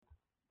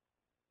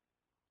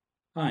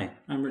Hi,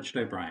 I'm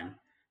Richard O'Brien.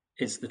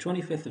 It's the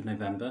 25th of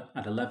November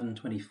at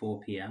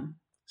 11:24 p.m.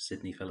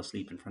 Sydney fell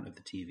asleep in front of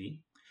the TV.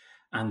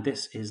 And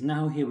this is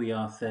Now Here We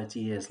Are 30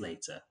 Years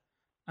Later,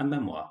 a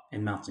memoir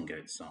in Mountain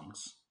Goat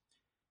songs.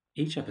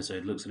 Each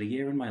episode looks at a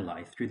year in my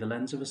life through the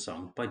lens of a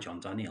song by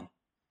John Darnielle.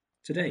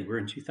 Today we're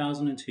in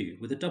 2002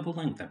 with a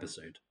double-length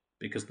episode,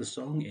 because the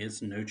song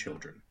is No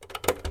Children.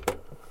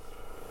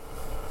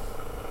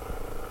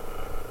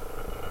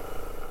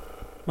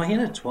 My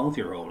inner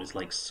 12-year-old is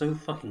like so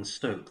fucking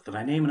stoked that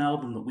I name an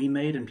album that we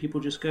made and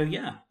people just go,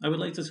 yeah, I would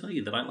like to tell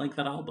you that I like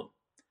that album.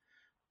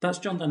 That's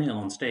John Darnielle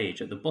on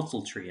stage at the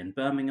Bottle Tree in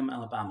Birmingham,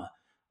 Alabama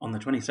on the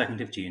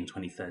 22nd of June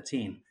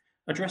 2013,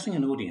 addressing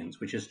an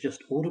audience which has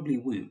just audibly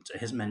whooped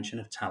at his mention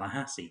of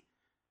Tallahassee,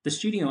 the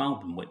studio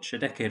album which, a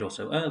decade or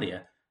so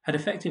earlier, had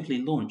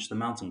effectively launched the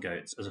Mountain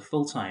Goats as a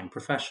full-time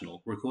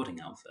professional recording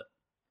outfit.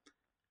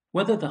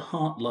 Whether the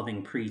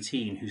heart-loving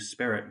preteen whose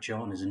spirit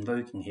John is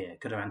invoking here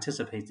could have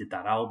anticipated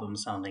that album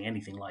sounding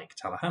anything like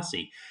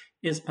Tallahassee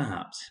is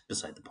perhaps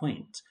beside the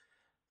point.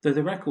 Though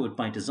the record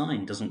by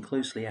design doesn't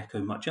closely echo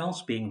much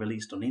else being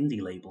released on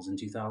indie labels in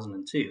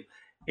 2002,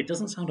 it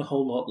doesn't sound a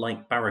whole lot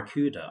like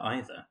Barracuda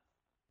either.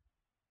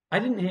 I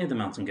didn't hear the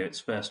Mountain Goats'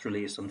 first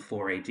release on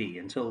 4AD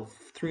until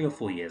 3 or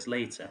 4 years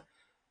later,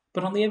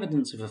 but on the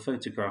evidence of a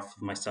photograph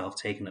of myself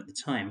taken at the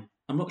time,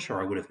 I'm not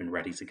sure I would have been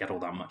ready to get all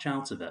that much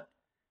out of it.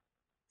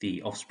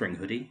 The Offspring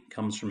hoodie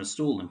comes from a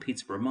stall in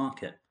Peterborough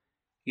Market.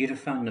 You'd have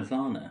found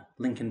Nirvana,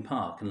 Linkin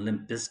Park, and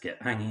Limp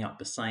Bizkit hanging up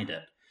beside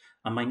it,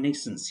 and my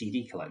nascent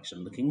CD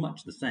collection looking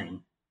much the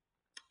same.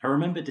 I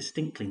remember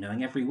distinctly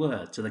knowing every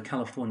word to the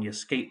California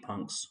skate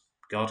punks,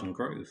 Garden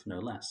Grove no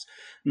less,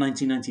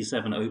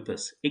 1997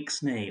 opus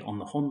Ixnay on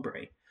the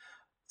Hombre,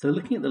 though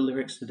looking at the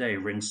lyrics today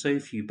rings so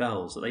few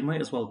bells that they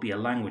might as well be a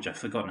language I've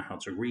forgotten how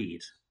to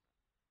read.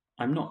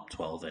 I'm not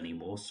 12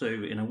 anymore, so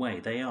in a way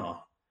they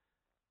are.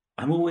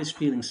 I'm always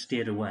feeling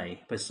steered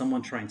away by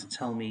someone trying to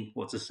tell me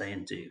what to say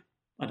and do.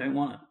 I don't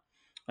want it.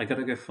 I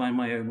gotta go find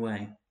my own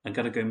way. I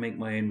gotta go make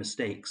my own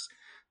mistakes.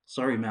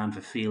 Sorry, man,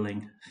 for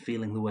feeling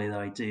the way that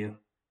I do.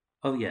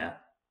 Oh yeah,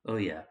 oh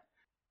yeah.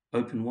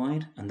 Open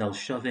wide, and they'll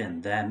shove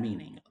in their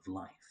meaning of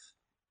life.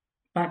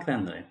 Back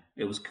then, though,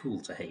 it was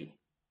cool to hate.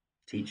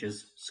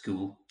 Teachers,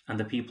 school, and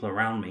the people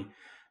around me,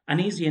 and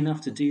easy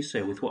enough to do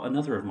so with what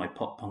another of my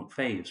pop punk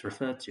faves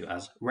referred to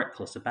as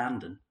reckless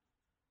abandon.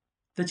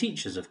 The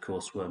teachers, of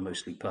course, were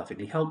mostly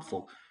perfectly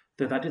helpful,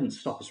 though that didn't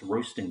stop us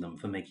roasting them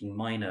for making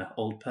minor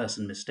old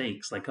person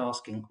mistakes like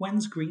asking,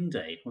 "When's Green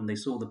Day?" when they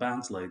saw the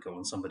band's logo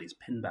on somebody's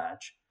pin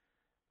badge.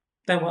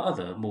 There were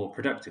other, more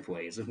productive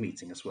ways of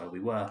meeting us where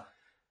we were.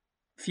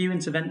 Few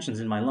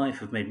interventions in my life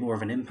have made more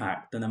of an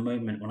impact than a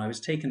moment when I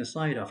was taken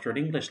aside after an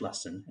English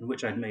lesson in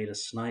which I'd made a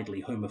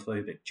snidely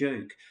homophobic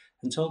joke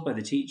and told by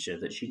the teacher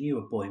that she knew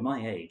a boy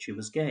my age who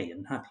was gay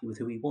and happy with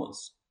who he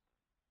was.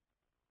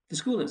 The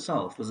school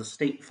itself was a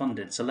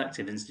state-funded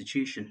selective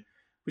institution,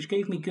 which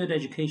gave me good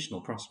educational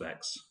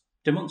prospects,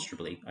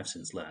 demonstrably, I've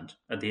since learned,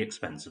 at the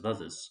expense of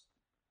others.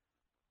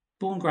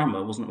 Bourne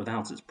Grammar wasn't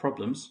without its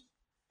problems.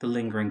 The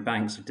lingering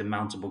banks of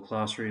demountable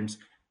classrooms,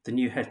 the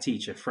new head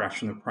teacher fresh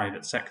from the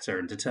private sector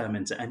and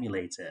determined to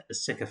emulate it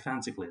as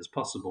sycophantically as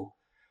possible.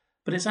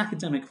 But its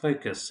academic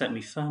focus set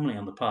me firmly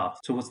on the path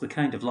towards the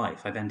kind of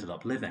life I've ended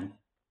up living.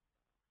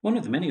 One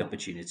of the many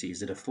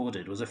opportunities it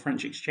afforded was a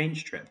French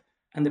exchange trip,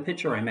 and the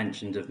picture I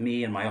mentioned of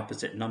me and my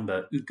opposite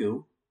number,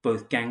 Hugo,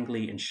 both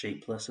gangly and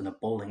shapeless in a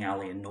bowling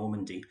alley in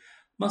Normandy,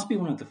 must be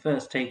one of the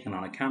first taken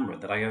on a camera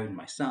that I owned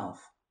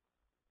myself.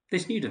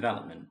 This new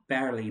development,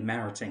 barely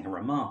meriting a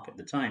remark at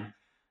the time,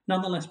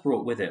 nonetheless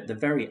brought with it the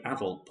very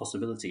adult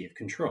possibility of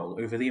control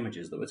over the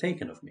images that were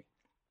taken of me,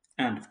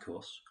 and, of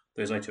course,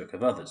 those I took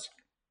of others.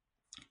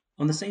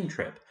 On the same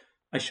trip,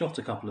 I shot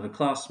a couple of a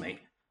classmate,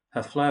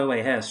 her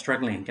flyaway hair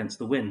straggling against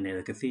the wind near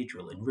the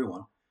cathedral in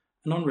Rouen,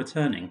 and on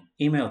returning,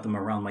 emailed them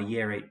around my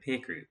Year 8 peer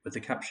group with the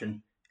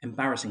caption,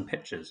 "Embarrassing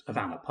pictures of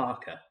Anna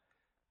Parker."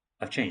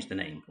 I've changed the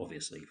name,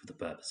 obviously, for the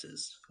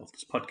purposes of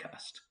this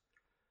podcast.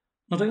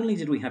 Not only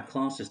did we have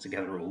classes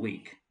together all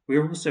week, we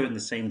were also in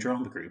the same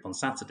drama group on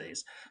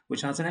Saturdays,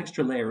 which adds an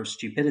extra layer of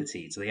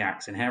stupidity to the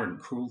act's inherent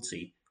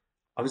cruelty.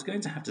 I was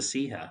going to have to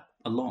see her,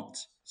 a lot,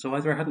 so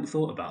either I hadn't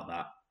thought about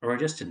that, or I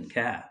just didn't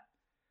care.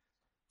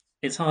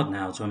 It's hard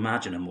now to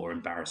imagine a more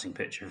embarrassing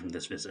picture from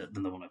this visit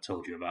than the one I've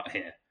told you about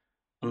here,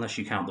 unless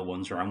you count the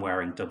ones where I'm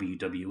wearing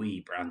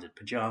WWE branded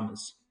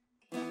pajamas.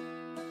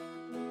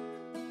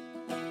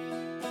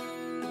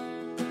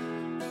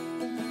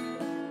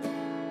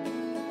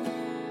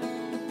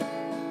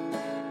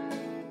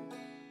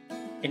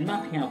 In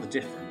mapping out the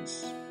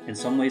difference, in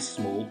some ways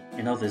small,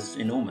 in others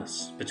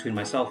enormous, between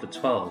myself at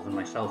 12 and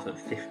myself at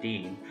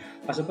 15,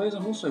 I suppose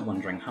I'm also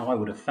wondering how I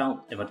would have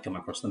felt if I'd come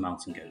across the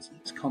Mountain Goats in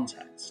this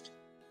context.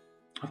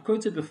 I've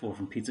quoted before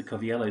from Peter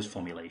Coviello's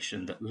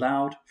formulation that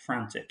loud,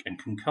 frantic, and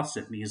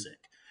concussive music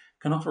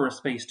can offer a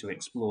space to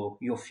explore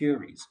your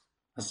furies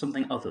as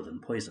something other than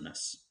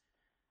poisonous.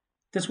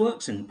 This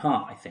works in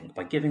part, I think,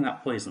 by giving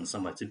that poison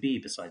somewhere to be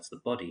besides the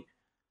body,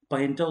 by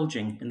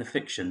indulging in the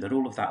fiction that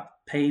all of that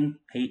pain,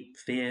 hate,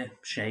 fear,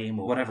 shame,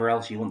 or whatever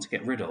else you want to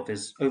get rid of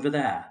is over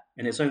there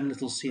in its own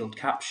little sealed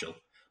capsule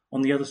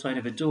on the other side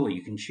of a door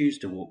you can choose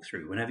to walk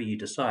through whenever you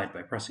decide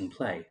by pressing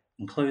play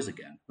and close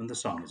again when the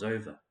song is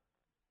over.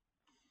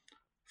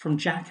 From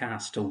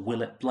Jackass to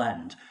Will It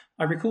Blend,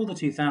 I recall the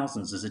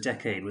 2000s as a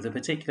decade with a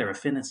particular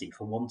affinity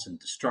for wanton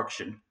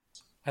destruction.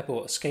 I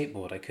bought a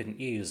skateboard I couldn't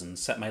use and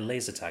set my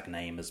laser tag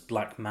name as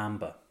Black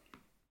Mamba.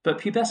 But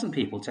pubescent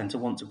people tend to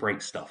want to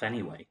break stuff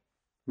anyway.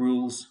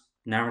 Rules,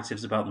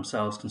 narratives about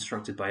themselves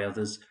constructed by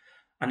others,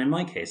 and in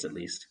my case at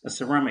least, a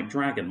ceramic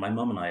dragon my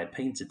mum and I had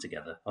painted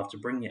together after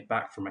bringing it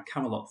back from a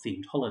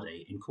Camelot-themed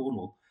holiday in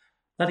Cornwall,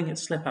 letting it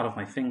slip out of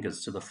my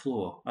fingers to the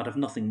floor out of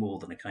nothing more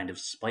than a kind of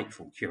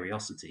spiteful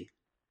curiosity.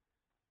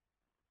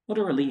 What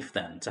a relief,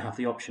 then, to have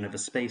the option of a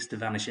space to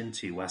vanish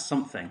into where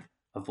something,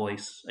 a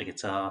voice, a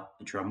guitar,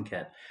 a drum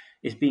kit,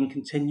 is being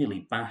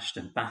continually bashed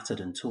and battered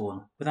and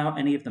torn without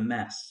any of the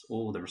mess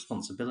or the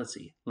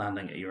responsibility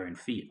landing at your own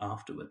feet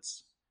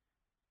afterwards.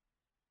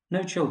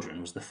 No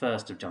Children was the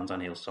first of John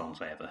Daniel's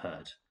songs I ever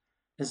heard.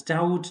 As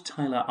Dawood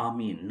Tyler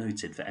Amin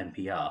noted for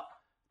NPR,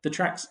 the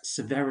track's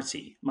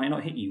severity might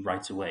not hit you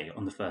right away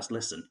on the first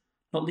listen,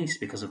 not least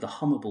because of the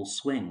hummable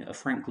swing of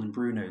Franklin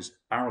Bruno's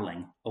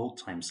barreling,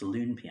 old-time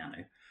saloon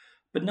piano,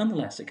 but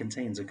nonetheless it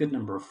contains a good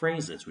number of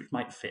phrases which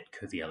might fit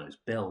Coviello's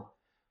bill.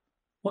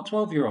 What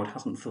 12-year-old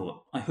hasn't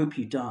thought, I hope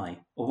you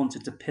die, or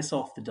wanted to piss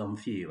off the dumb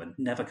few and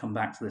never come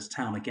back to this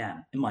town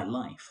again in my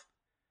life?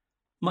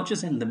 Much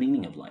as in The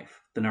Meaning of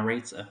Life, the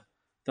narrator,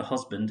 the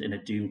husband in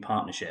a doomed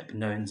partnership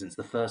known since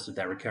the first of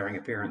their recurring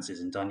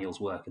appearances in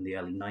Daniel's work in the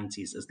early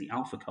 90s as the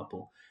alpha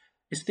couple,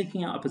 is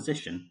thinking out a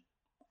position.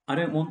 I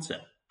don't want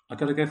it. I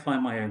gotta go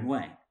find my own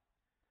way.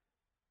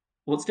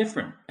 What's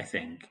different, I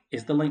think,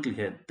 is the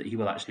likelihood that he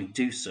will actually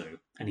do so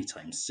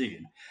anytime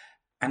soon.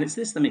 And it's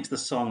this that makes the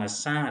song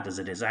as sad as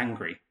it is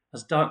angry,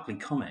 as darkly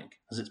comic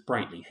as it's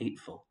brightly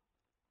hateful.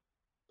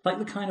 Like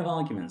the kind of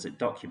arguments it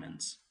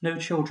documents, No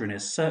Children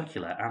is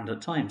circular and,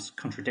 at times,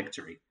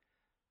 contradictory.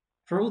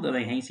 For all that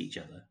they hate each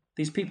other,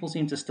 these people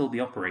seem to still be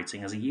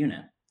operating as a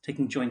unit,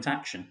 taking joint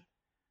action.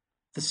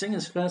 The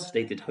singer's first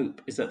stated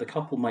hope is that the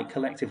couple might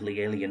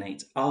collectively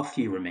alienate our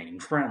few remaining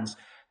friends.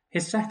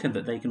 His second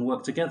that they can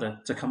work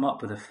together to come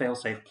up with a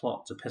fail-safe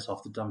plot to piss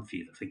off the dumb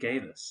few that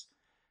forgave us.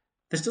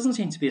 This doesn't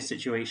seem to be a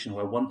situation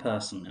where one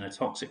person in a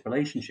toxic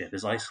relationship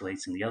is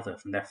isolating the other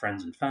from their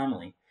friends and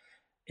family.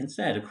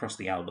 Instead, across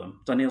the album,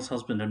 Daniel's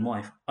husband and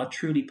wife are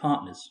truly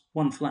partners,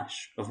 one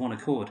flesh, of one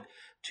accord,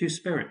 two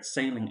spirits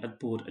sailing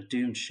aboard a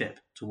doomed ship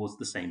towards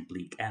the same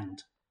bleak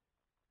end.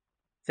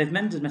 They've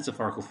mended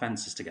metaphorical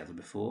fences together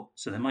before,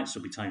 so there might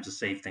still be time to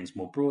save things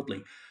more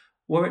broadly,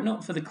 were it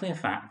not for the clear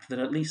fact that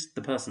at least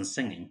the person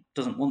singing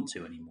doesn't want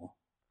to anymore.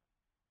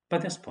 By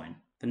this point,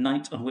 the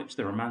night on which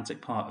the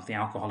romantic part of the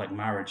alcoholic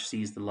marriage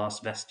sees the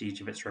last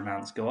vestige of its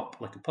romance go up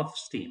like a puff of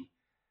steam,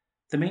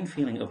 the main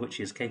feeling of which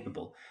he is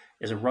capable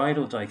is a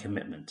ride-or-die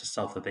commitment to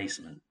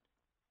self-abasement.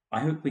 I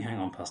hope we hang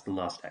on past the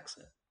last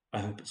exit. I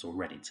hope it's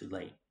already too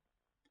late.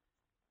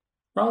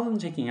 Rather than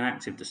taking an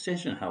active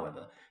decision,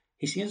 however,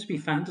 he seems to be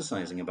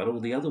fantasizing about all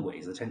the other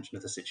ways the tension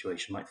of the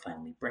situation might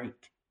finally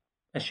break.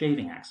 A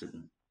shaving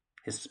accident,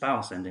 his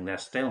spouse ending their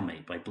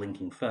stalemate by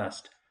blinking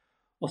first,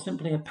 or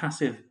simply a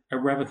passive,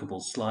 irrevocable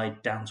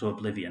slide down to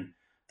oblivion,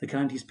 the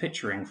kind he's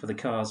picturing for the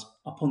cars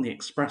up on the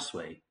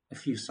expressway a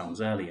few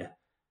songs earlier.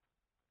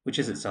 Which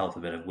is itself a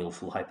bit of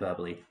willful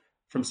hyperbole.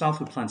 From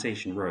south of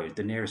Plantation Road,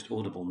 the nearest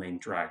audible main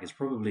drag is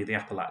probably the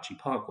Appalachian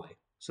Parkway,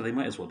 so they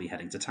might as well be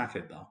heading to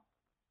Taco Bell.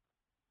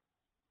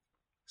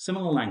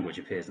 Similar language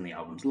appears in the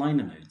album's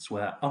liner notes,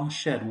 where our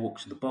shared walk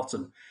to the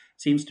bottom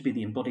seems to be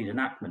the embodied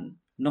enactment,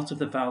 not of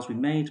the vows we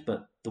made,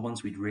 but the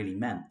ones we'd really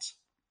meant.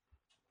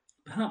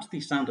 Perhaps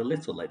these sound a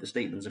little like the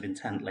statements of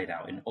intent laid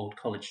out in Old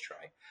College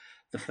Try,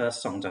 the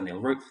first song Daniel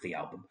wrote for the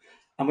album,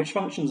 and which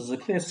functions as a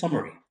clear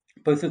summary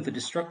both of the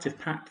destructive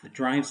pact that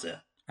drives it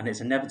and its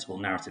inevitable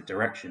narrative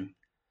direction.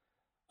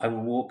 I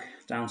will walk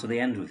down to the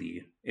end with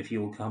you if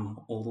you will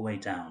come all the way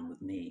down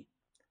with me.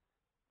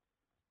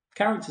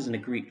 Characters in a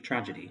Greek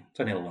tragedy,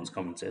 Daniel once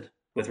commented,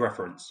 with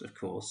reference, of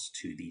course,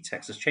 to the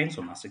Texas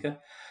Chainsaw Massacre,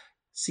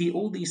 see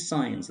all these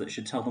signs that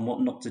should tell them what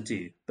not to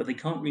do, but they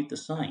can't read the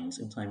signs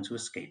in time to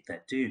escape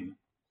their doom.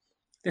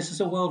 This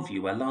is a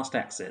worldview where last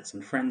exits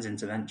and friends'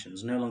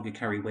 interventions no longer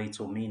carry weight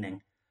or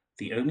meaning.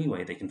 The only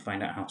way they can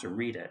find out how to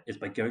read it is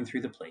by going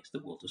through the place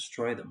that will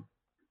destroy them.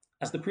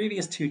 As the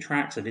previous two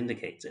tracks have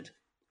indicated,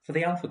 for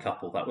the alpha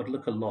couple that would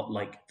look a lot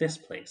like this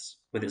place,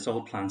 with its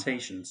old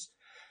plantations,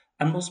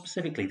 and more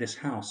specifically this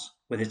house,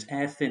 with its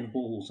air-thin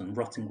walls and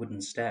rotting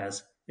wooden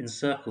stairs,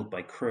 encircled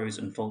by crows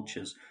and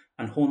vultures,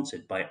 and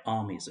haunted by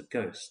armies of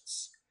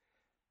ghosts.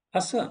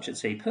 As such,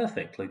 it's a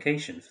perfect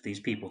location for these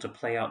people to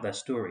play out their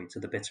story to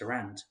the bitter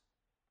end.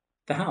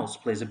 The house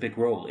plays a big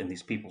role in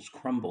these people's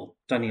crumble,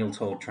 Daniel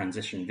told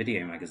Transition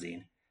Video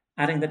magazine,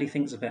 adding that he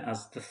thinks of it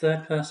as the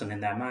third person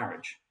in their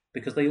marriage,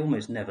 because they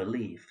almost never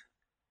leave.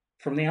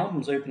 From the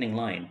album's opening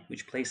line,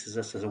 which places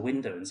us as a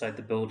window inside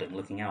the building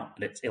looking out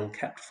at its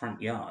ill-kept front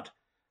yard,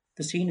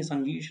 The scene is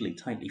unusually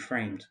tightly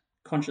framed,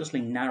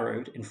 consciously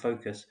narrowed in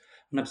focus,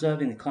 and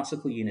observing the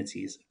classical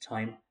unities of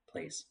time,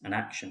 place, and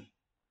action.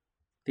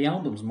 The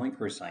album's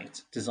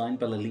microsite, designed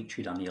by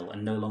Lalitri Daniel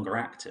and no longer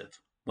active,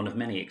 one of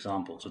many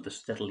examples of the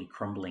steadily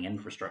crumbling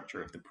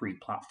infrastructure of the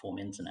pre-platform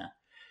internet,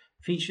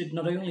 featured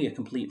not only a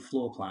complete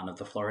floor plan of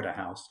the Florida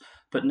house,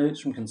 but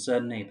notes from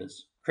concerned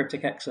neighbors,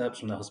 cryptic excerpts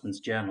from the husband's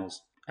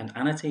journals, and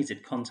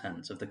annotated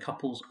contents of the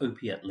couple's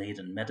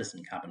opiate-laden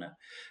medicine cabinet,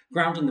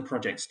 grounding the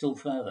project still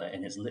further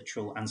in its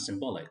literal and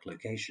symbolic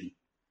location.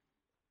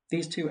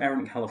 These two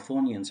errant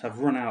Californians have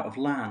run out of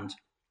land,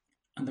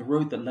 and the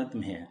road that led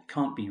them here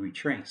can't be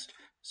retraced,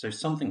 so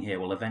something here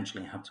will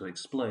eventually have to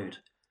explode.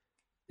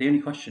 The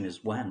only question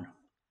is when.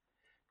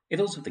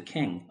 Idylls of the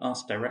King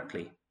asked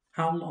directly,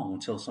 how long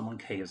till someone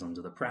caves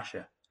under the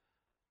pressure?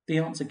 The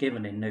answer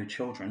given in No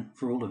Children,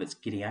 for all of its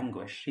giddy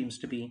anguish, seems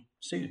to be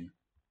soon,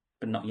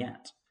 but not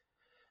yet.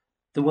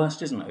 The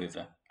worst isn't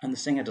over, and the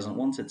singer doesn't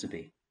want it to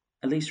be.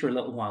 At least for a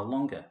little while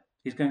longer,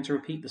 he's going to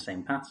repeat the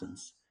same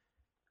patterns.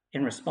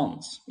 In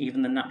response,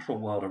 even the natural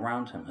world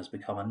around him has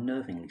become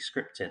unnervingly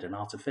scripted and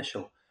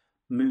artificial,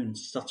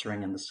 moons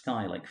stuttering in the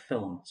sky like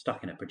film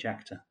stuck in a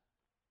projector.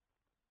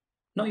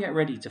 Not yet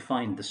ready to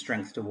find the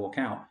strength to walk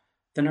out,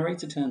 the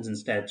narrator turns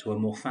instead to a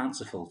more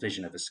fanciful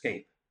vision of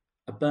escape.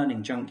 A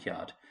burning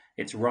junkyard,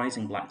 its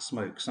rising black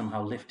smoke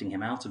somehow lifting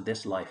him out of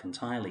this life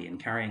entirely and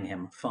carrying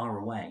him far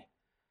away.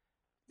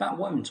 That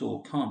won't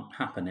or can't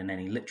happen in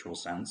any literal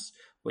sense,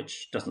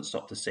 which doesn't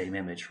stop the same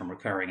image from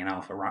recurring in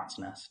Alpha Rat's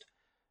Nest.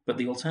 But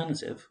the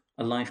alternative,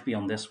 a life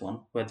beyond this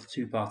one, where the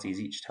two parties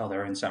each tell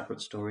their own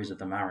separate stories of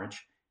the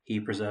marriage, he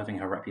preserving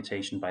her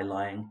reputation by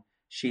lying,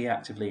 she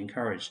actively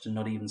encouraged to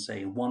not even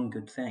say one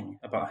good thing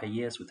about her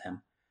years with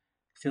him,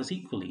 feels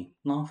equally,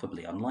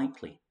 laughably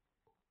unlikely.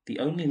 The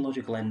only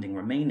logical ending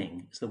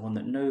remaining is the one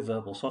that no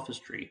verbal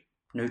sophistry,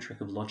 no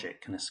trick of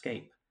logic can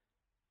escape.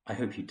 I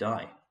hope you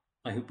die.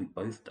 I hope we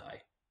both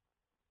die.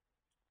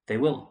 They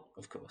will,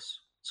 of course.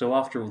 So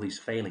after all these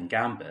failing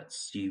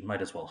gambits, you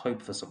might as well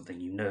hope for something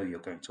you know you're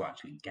going to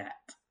actually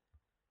get.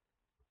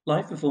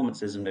 Live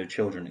performances of No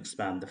Children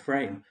expand the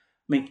frame,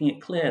 making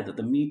it clear that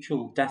the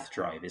mutual death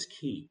drive is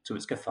key to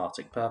its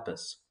cathartic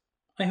purpose.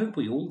 I hope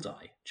we all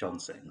die, John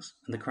sings,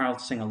 and the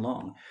crowd sing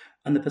along,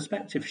 and the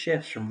perspective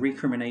shifts from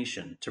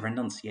recrimination to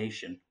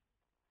renunciation.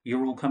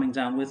 You're all coming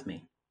down with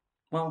me.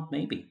 Well,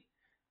 maybe.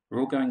 We're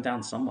all going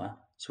down somewhere,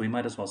 so we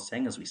might as well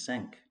sing as we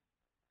sink.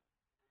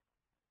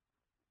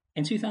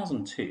 In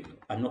 2002,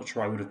 I'm not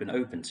sure I would have been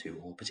open to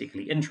or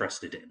particularly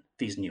interested in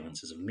these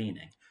nuances of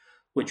meaning,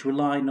 which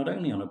rely not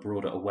only on a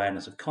broader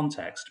awareness of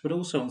context, but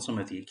also on some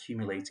of the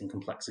accumulating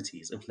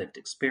complexities of lived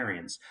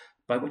experience,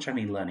 by which I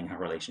mean learning how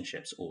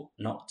relationships ought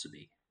not to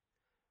be.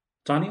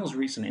 Daniel's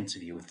recent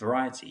interview with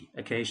Variety,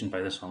 occasioned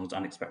by the song's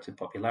unexpected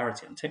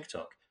popularity on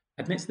TikTok,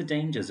 admits the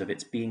dangers of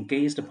its being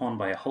gazed upon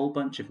by a whole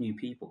bunch of new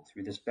people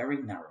through this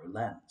very narrow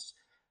lens.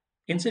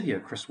 Interviewer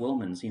Chris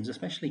Willman seems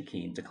especially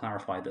keen to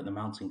clarify that the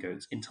Mountain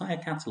Goats' entire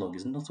catalogue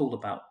is not all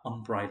about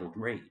unbridled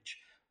rage,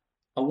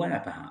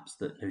 aware perhaps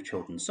that No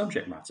Children's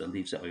subject matter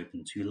leaves it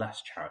open to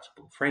less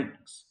charitable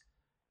framings.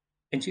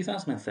 In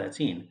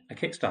 2013, a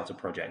Kickstarter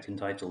project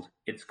entitled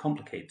It's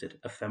Complicated,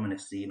 a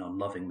feminist zine on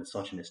loving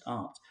misogynist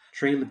art,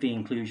 trailered the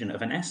inclusion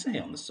of an essay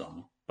on the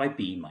song by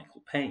B.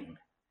 Michael Payne.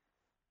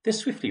 This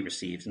swiftly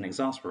received an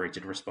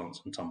exasperated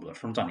response on Tumblr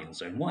from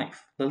Daniel's own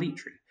wife,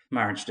 Lalitri,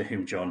 marriage to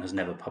whom John has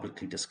never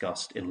publicly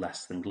discussed in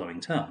less than glowing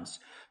terms,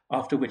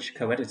 after which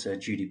co-editor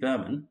Judy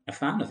Berman, a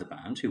fan of the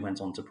band who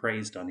went on to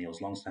praise Daniel's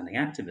long-standing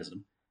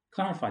activism,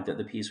 clarified that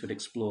the piece would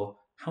explore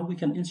how we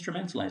can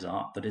instrumentalize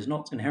art that is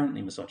not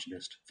inherently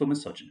misogynist for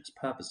misogynist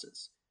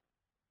purposes.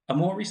 A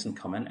more recent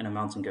comment in a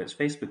Mountain Goats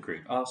Facebook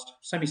group asked,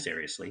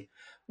 semi-seriously,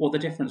 what the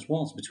difference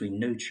was between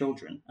No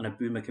Children and a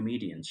boomer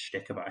comedian's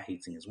shtick about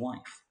hating his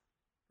wife.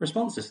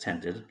 Responses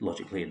tended,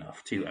 logically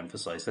enough, to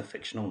emphasize the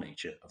fictional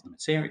nature of the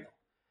material.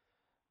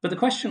 But the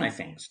question, I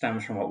think,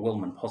 stems from what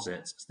Willman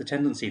posits as the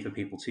tendency for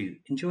people to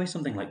enjoy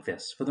something like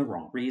this for the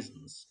wrong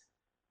reasons.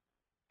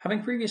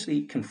 Having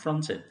previously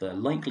confronted the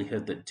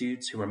likelihood that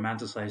dudes who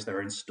romanticize their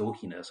own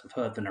stalkiness have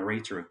heard the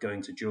narrator of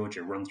Going to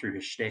Georgia run through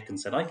his shtick and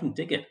said, I can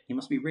dig it, he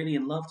must be really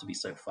in love to be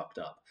so fucked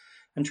up,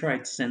 and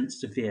tried since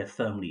to veer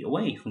firmly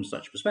away from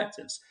such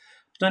perspectives,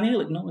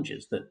 Daniel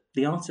acknowledges that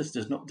the artist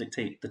does not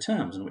dictate the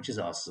terms in which his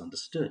art is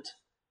understood.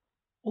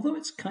 Although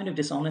it's kind of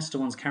dishonest to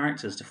one's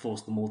characters to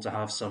force them all to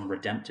have some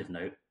redemptive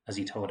note, as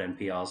he told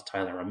NPR's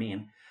Tyler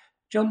Amin,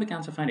 John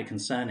began to find it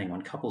concerning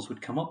when couples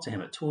would come up to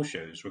him at tour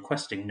shows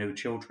requesting No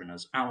Children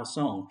as our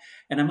song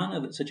in a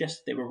manner that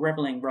suggested they were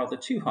reveling rather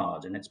too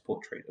hard in its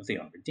portrait of the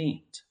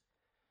unredeemed.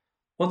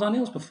 While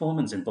Daniel's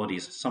performance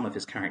embodies some of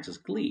his character's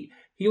glee,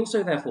 he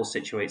also therefore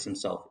situates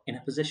himself in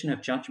a position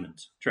of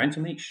judgment, trying to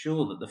make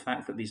sure that the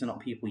fact that these are not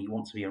people you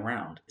want to be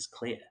around is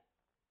clear.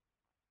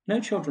 No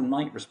Children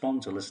might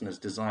respond to listeners'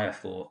 desire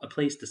for a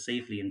place to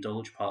safely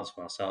indulge parts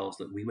of ourselves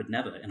that we would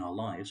never in our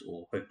lives,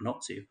 or hope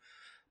not to,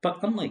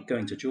 but unlike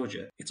Going to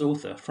Georgia, its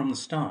author, from the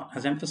start,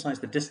 has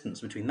emphasized the distance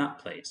between that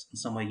place and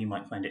somewhere you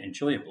might find it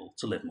enjoyable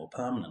to live more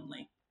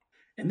permanently.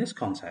 In this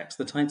context,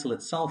 the title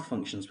itself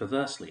functions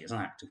perversely as an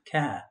act of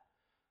care.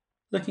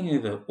 Looking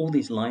over all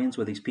these lines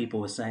where these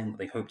people were saying that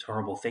they hoped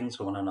horrible things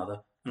for one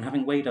another, and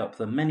having weighed up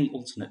the many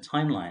alternate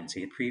timelines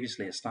he had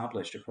previously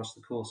established across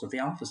the course of the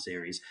Alpha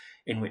series,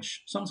 in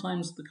which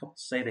sometimes the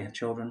couples say they have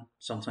children,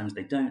 sometimes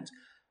they don't,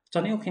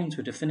 Daniel came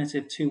to a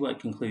definitive two-word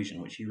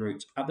conclusion which he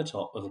wrote at the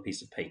top of a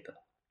piece of paper.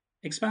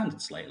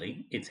 Expanded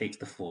slightly, it takes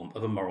the form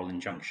of a moral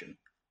injunction.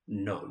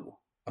 No,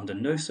 under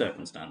no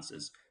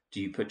circumstances do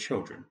you put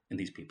children in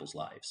these people's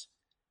lives.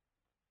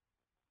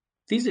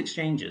 These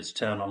exchanges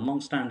turn on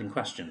long-standing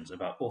questions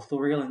about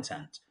authorial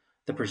intent,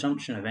 the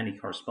presumption of any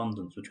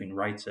correspondence between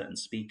writer and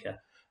speaker,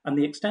 and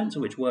the extent to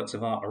which works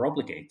of art are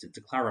obligated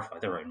to clarify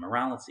their own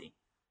morality.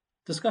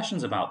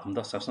 Discussions about them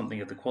thus have something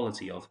of the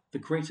quality of the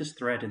greatest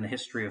thread in the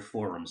history of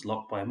forums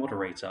locked by a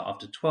moderator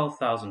after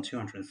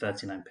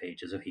 12,239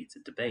 pages of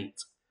heated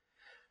debate.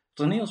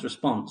 Daniel's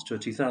response to a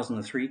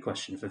 2003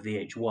 question for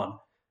VH1,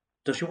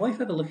 "Does your wife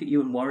ever look at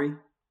you and worry?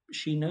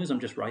 She knows I'm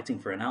just writing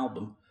for an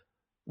album,"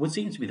 would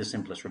seem to be the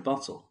simplest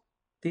rebuttal.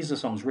 These are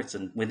songs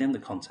written within the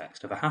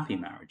context of a happy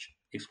marriage,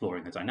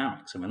 exploring the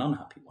dynamics of an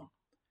unhappy one.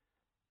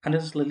 And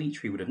as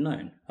Lalitri would have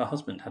known, her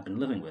husband had been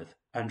living with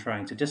and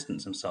trying to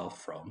distance himself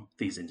from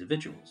these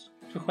individuals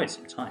for quite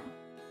some time.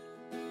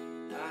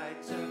 I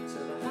took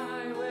to the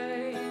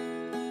highway,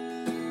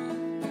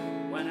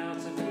 went out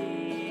to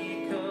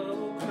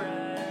Pico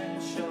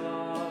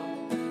Crenshaw,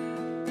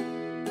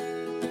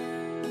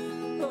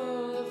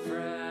 old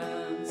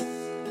friends.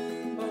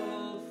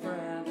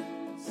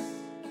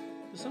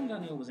 The song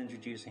Daniel was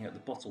introducing at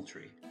the Bottle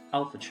Tree,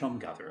 Alpha Chum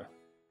Gatherer,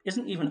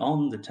 isn't even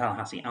on the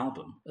Tallahassee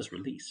album as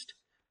released.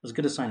 As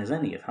good a sign as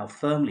any of how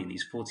firmly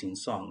these 14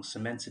 songs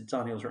cemented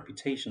Daniel's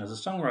reputation as a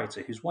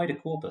songwriter whose wider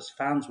corpus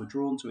fans were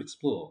drawn to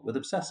explore with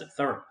obsessive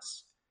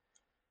thoroughness.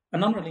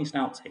 An unreleased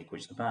outtake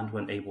which the band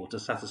weren't able to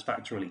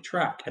satisfactorily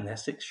track in their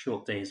 6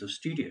 short days of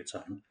studio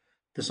time,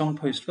 the song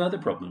posed further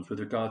problems with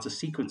regard to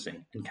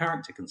sequencing and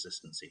character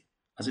consistency,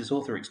 as its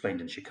author explained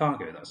in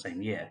Chicago that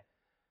same year.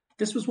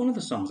 This was one of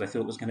the songs I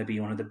thought was going to be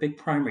one of the big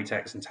primary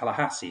texts in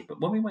Tallahassee,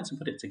 but when we went to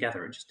put it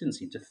together, it just didn't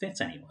seem to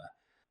fit anywhere.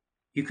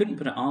 You couldn't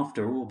put it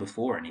after or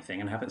before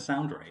anything and have it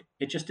sound right.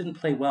 It just didn't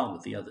play well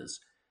with the others.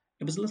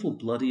 It was a little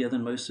bloodier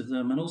than most of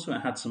them, and also it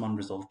had some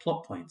unresolved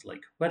plot points,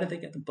 like where did they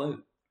get the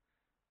boat?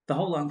 The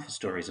whole Alpha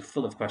stories are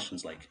full of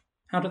questions like,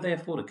 how did they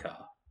afford a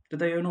car? Did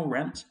they own or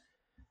rent?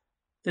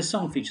 This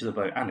song features a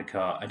boat and a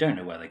car. I don't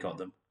know where they got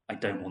them. I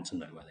don't want to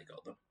know where they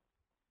got them.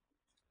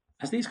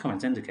 As these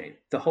comments indicate,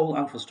 the whole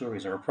Alpha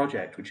stories are a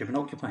project which have been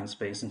occupying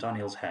space in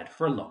Daniel's head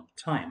for a long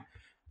time,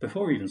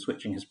 before even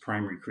switching his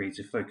primary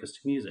creative focus to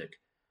music.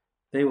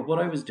 They were what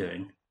I was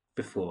doing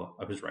before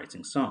I was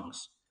writing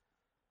songs.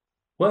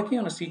 Working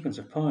on a sequence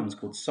of poems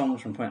called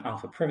Songs from Point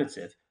Alpha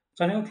Privative,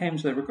 Daniel came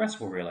to the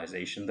regrettable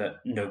realization that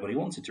nobody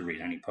wanted to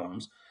read any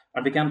poems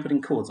and began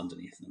putting chords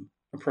underneath them,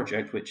 a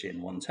project which,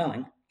 in one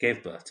telling,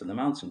 gave birth to the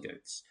Mountain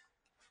Goats.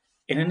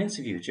 In an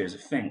interview with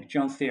Joseph Fink,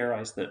 John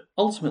theorized that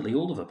ultimately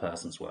all of a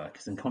person's work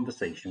is in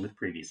conversation with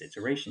previous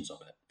iterations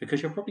of it,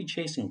 because you're probably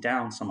chasing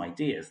down some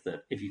ideas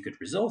that, if you could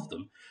resolve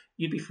them,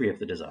 you'd be free of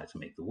the desire to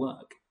make the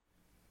work.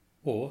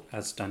 Or,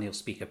 as Daniel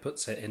Speaker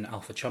puts it in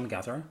Alpha Chum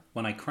Gatherer,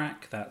 when I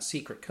crack that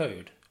secret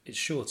code, it's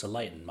sure to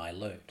lighten my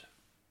load.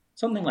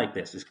 Something like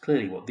this is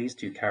clearly what these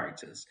two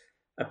characters,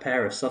 a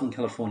pair of Southern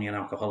Californian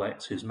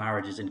alcoholics whose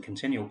marriage is in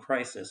continual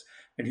crisis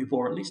and who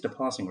bore at least a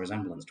passing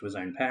resemblance to his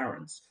own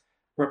parents,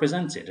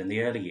 represented in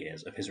the early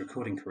years of his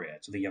recording career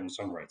to the young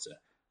songwriter,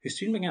 who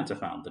soon began to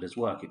find that his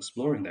work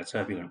exploring their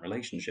turbulent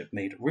relationship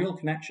made real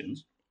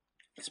connections,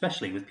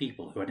 especially with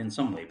people who had in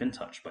some way been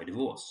touched by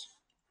divorce.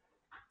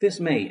 This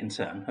may, in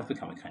turn, have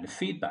become a kind of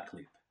feedback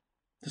loop.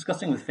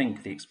 Discussing with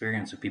Fink the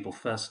experience of people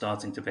first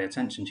starting to pay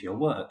attention to your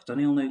work,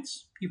 Daniel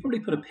notes, you probably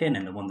put a pin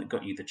in the one that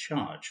got you the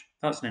charge.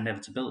 That's an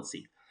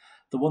inevitability.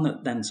 The one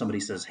that then somebody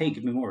says, hey,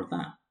 give me more of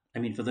that. I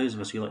mean, for those of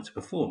us who like to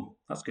perform,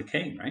 that's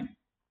cocaine, right?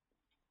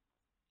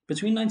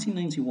 Between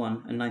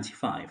 1991 and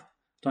 95,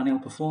 Daniel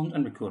performed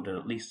and recorded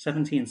at least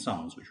 17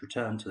 songs which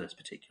return to this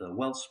particular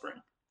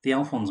wellspring. The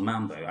Alphonse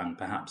Mambo and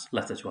perhaps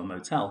Letter to a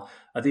Motel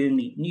are the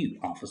only new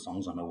Alpha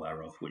songs I'm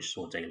aware of which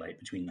saw daylight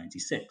between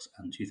 1996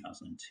 and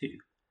 2002.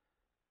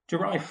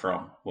 Derived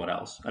from, what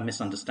else, a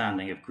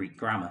misunderstanding of Greek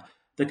grammar,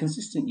 the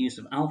consistent use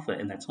of alpha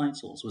in their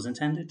titles was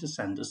intended to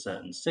send a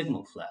certain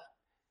signal flare.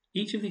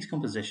 Each of these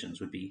compositions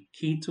would be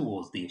keyed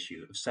towards the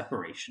issue of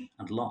separation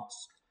and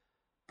loss.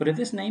 But if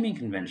this naming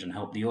convention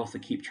helped the author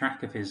keep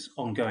track of his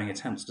ongoing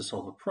attempts to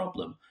solve a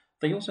problem,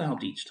 they also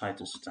helped each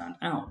title stand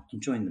out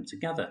and join them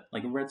together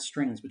like red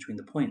strings between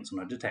the points on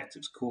a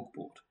detective's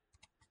corkboard.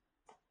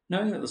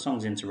 Knowing that the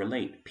songs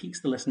interrelate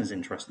piques the listener's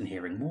interest in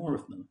hearing more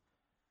of them.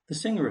 The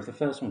singer of the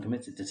first one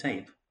committed to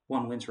tape,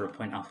 One Winter at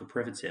Point Alpha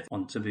Privative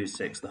on Taboo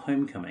 6 The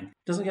Homecoming,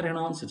 doesn't get an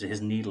answer to his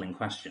needling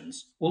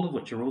questions, all of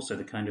which are also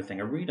the kind of thing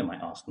a reader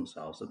might ask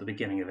themselves at the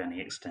beginning of any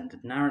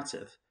extended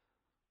narrative.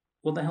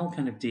 What the hell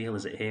kind of deal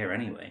is it here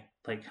anyway?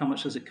 Like, how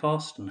much does it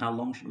cost and how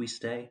long should we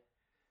stay?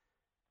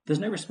 There's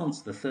no response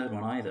to the third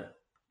one either.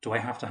 Do I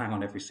have to hang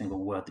on every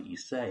single word that you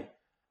say?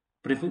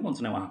 But if we want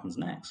to know what happens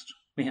next,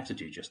 we have to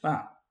do just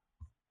that.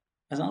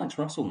 As Alex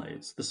Russell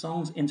notes, the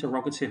song's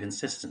interrogative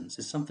insistence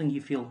is something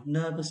you feel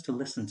nervous to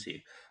listen to,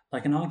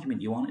 like an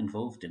argument you aren't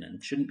involved in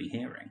and shouldn't be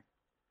hearing.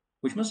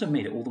 Which must have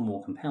made it all the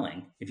more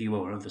compelling if you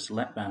were one of the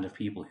select band of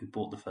people who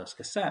bought the first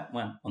cassette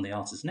when, on the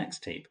artist's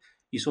next tape,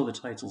 you saw the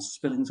titles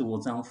Spilling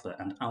Towards Alpha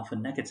and Alpha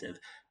Negative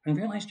and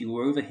realised you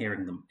were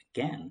overhearing them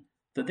again,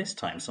 that this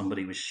time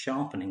somebody was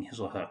sharpening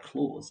his or her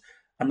claws,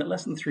 and that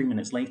less than 3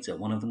 minutes later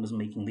one of them was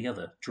making the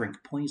other drink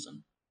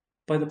poison.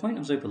 By the point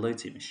of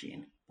Zopalote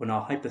Machine, when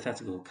our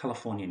hypothetical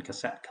Californian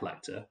cassette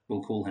collector,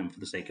 we'll call him for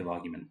the sake of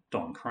argument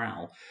Don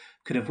Crowell,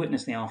 could have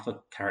witnessed the Alpha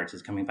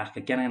characters coming back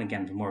again and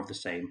again for more of the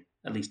same,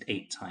 at least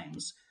 8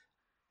 times.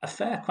 A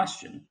fair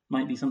question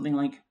might be something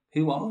like,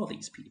 who are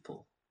these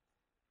people?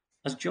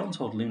 As John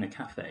told Luna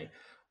Cafe,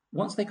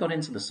 once they got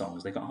into the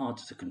songs, they got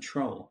harder to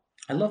control.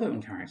 I love it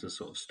when characters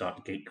sort of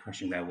start gate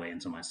crashing their way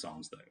into my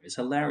songs, though. It's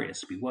hilarious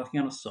to be working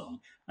on a song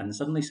and then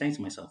suddenly say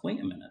to myself, wait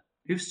a minute,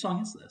 whose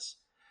song is this?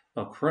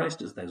 Oh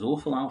Christ, as those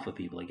awful Alpha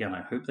people again,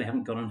 I hope they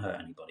haven't gone and hurt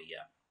anybody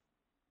yet.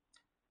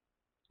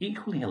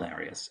 Equally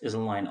hilarious is a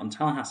line on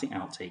Tallahassee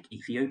outtake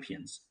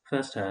Ethiopians,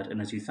 first heard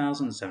in a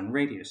 2007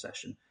 radio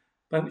session,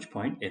 by which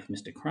point, if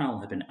Mr.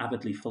 Crowell had been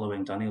avidly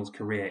following Daniel's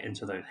career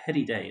into those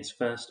heady days,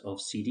 first of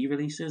CD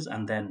releases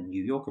and then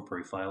New Yorker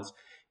profiles,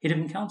 he'd have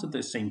encountered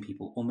those same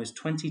people almost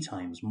 20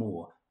 times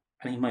more,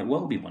 and he might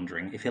well be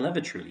wondering if he'll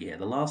ever truly hear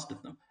the last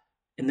of them.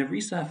 In the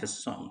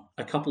resurfaced song,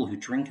 a couple who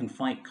drink and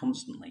fight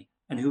constantly,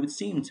 and who would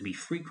seem to be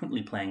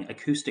frequently playing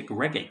acoustic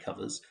reggae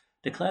covers,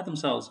 declare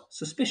themselves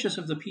suspicious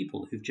of the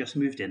people who've just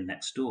moved in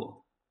next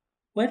door.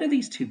 Where do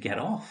these two get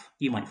off,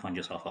 you might find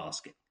yourself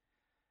asking.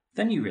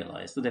 Then you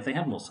realise that if they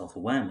had more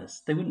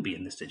self-awareness, they wouldn't be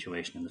in this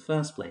situation in the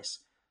first place,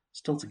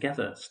 still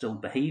together, still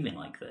behaving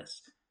like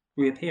this,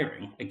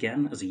 reappearing,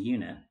 again as a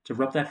unit, to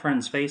rub their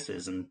friends'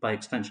 faces and, by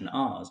extension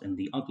ours, in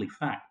the ugly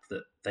fact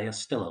that they are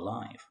still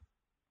alive.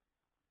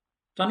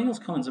 Daniel's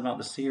comments about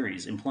the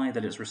series imply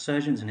that its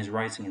resurgence in his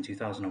writing in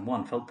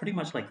 2001 felt pretty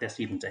much like this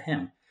even to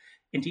him.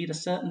 Indeed, a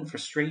certain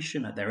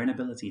frustration at their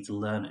inability to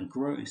learn and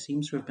grow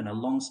seems to have been a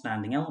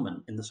long-standing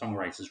element in the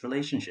songwriter's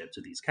relationship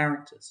to these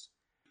characters.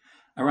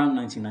 Around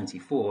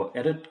 1994,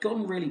 it had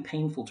gotten really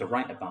painful to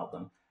write about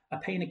them, a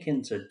pain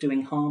akin to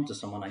doing harm to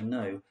someone I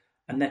know,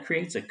 and their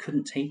creator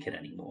couldn't take it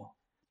anymore.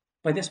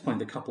 By this point,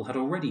 the couple had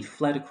already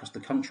fled across the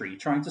country,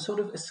 trying to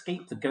sort of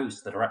escape the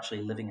ghosts that are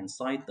actually living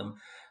inside them.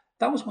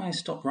 That was why I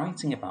stopped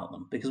writing about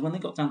them, because when they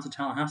got down to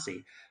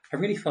Tallahassee, I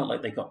really felt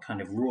like they got kind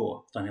of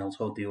raw, Daniel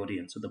told the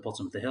audience at the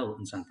bottom of the hill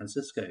in San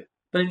Francisco.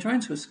 But in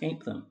trying to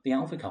escape them, the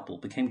Alpha couple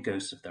became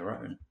ghosts of their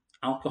own,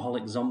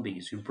 alcoholic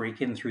zombies who break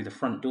in through the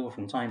front door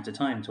from time to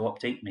time to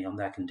update me on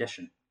their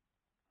condition.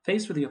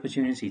 Faced with the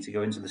opportunity to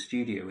go into the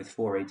studio with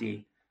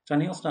 4AD,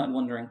 Daniel started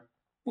wondering,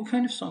 what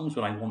kind of songs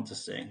would I want to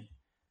sing?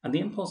 And the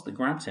impulse that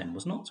grabbed him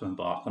was not to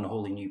embark on a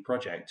wholly new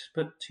project,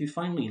 but to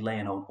finally lay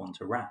an old one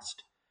to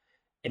rest.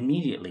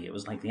 Immediately, it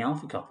was like the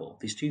Alpha couple,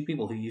 these two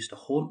people who used to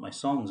haunt my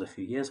songs a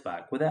few years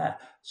back, were there,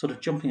 sort of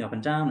jumping up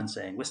and down and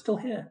saying, we're still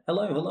here,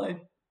 hello, hello.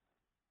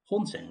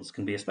 Hauntings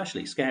can be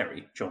especially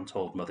scary, John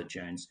told Mother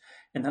Jones,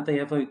 in that they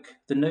evoke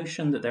the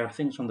notion that there are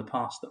things from the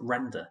past that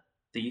render,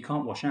 that you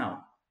can't wash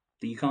out,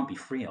 that you can't be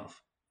free of.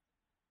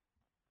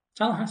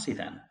 Tallahassee,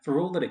 then,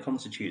 for all that it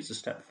constitutes a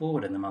step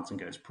forward in the Mountain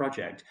Ghost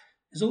project,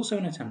 is also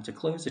an attempt to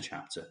close a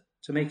chapter,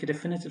 to make a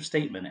definitive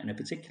statement in a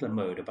particular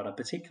mode about a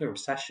particular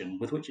obsession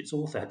with which its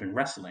author had been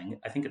wrestling,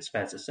 I think it's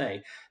fair to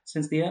say,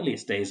 since the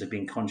earliest days of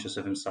being conscious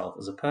of himself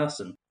as a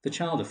person, the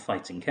child of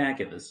fighting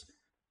caregivers.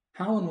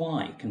 How and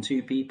why can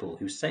two people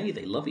who say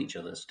they love each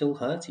other still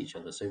hurt each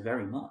other so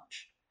very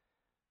much?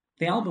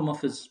 The album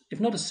offers, if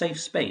not a safe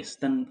space,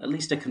 then at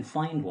least a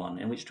confined one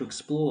in which to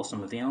explore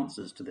some of the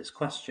answers to this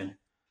question.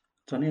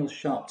 Daniel's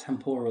sharp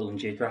temporal and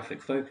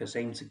geographic focus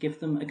aimed to give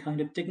them a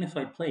kind of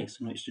dignified place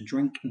in which to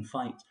drink and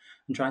fight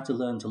and try to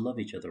learn to love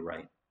each other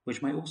right,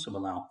 which might also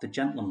allow the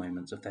gentler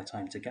moments of their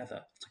time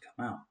together to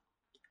come out.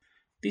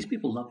 These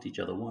people loved each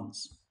other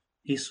once.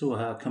 He saw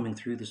her coming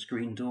through the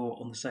screen door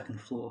on the second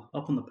floor,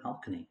 up on the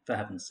balcony, for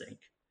heaven's sake.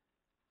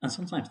 And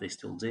sometimes they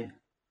still do.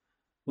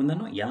 When they're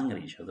not yelling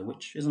at each other,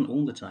 which isn't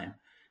all the time,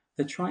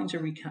 they're trying to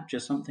recapture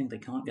something they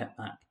can't get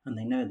back, and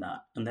they know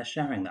that, and they're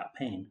sharing that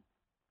pain.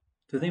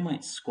 Though they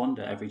might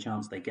squander every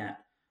chance they get,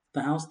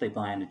 the house they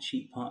buy in a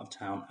cheap part of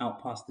town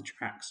out past the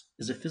tracks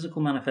is a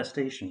physical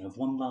manifestation of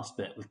one last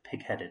bit of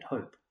pig-headed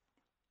hope.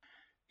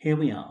 Here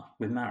we are,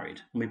 we're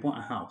married, and we bought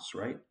a house,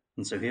 right?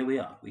 And so here we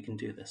are, we can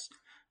do this.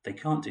 They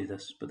can't do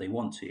this, but they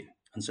want to,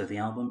 and so the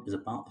album is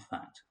about the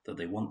fact that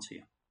they want to.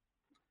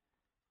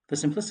 The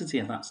simplicity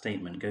of that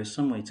statement goes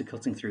some way to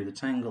cutting through the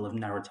tangle of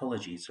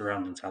narratology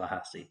surrounding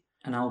Tallahassee,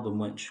 an album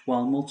which,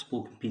 while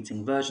multiple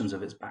competing versions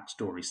of its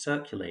backstory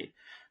circulate,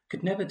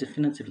 could never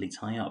definitively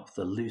tie up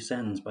the loose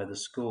ends by the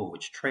score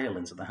which trail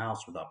into the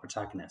house with our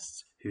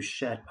protagonists, whose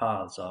shared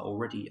paths are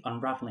already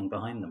unravelling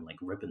behind them like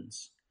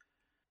ribbons.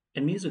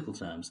 In musical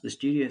terms, the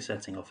studio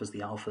setting offers the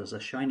Alphas a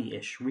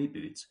shiny-ish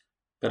reboot,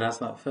 but as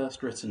that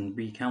first written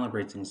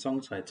recalibrating song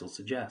title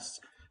suggests,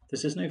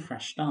 This is no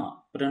fresh start,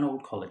 but an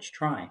old college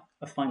try,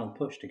 a final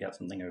push to get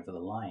something over the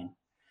line.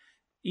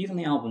 Even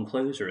the album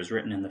closer is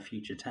written in the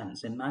future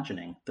tense,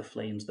 imagining the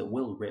flames that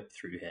will rip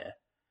through here.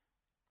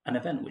 An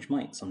event which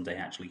might someday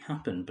actually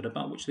happen, but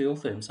about which the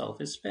author himself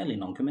is fairly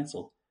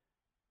non-committal.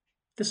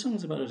 This song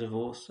is about a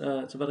divorce.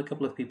 It's about a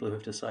couple of people who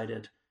have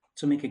decided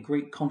to make a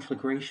great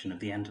conflagration of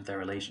the end of their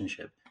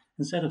relationship,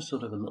 instead of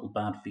sort of a little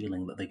bad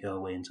feeling that they go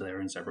away into their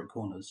own separate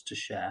corners to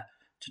share,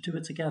 to do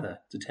it together,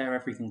 to tear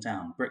everything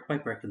down, brick by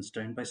brick and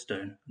stone by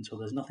stone, until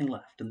there's nothing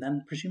left, and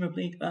then,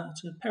 presumably,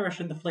 to perish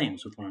in the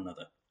flames with one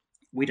another.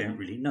 We don't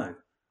really know.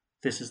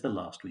 This is the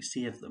last we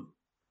see of them.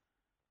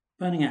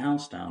 Burning a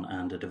house down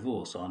and a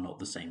divorce are not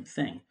the same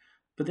thing,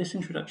 but this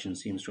introduction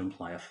seems to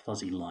imply a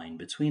fuzzy line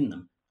between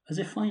them, as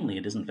if finally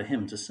it isn't for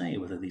him to say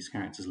whether these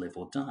characters live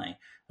or die,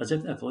 as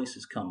if their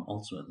voices come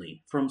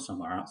ultimately from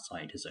somewhere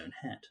outside his own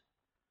head.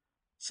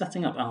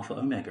 Setting up Alpha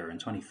Omega in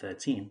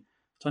 2013,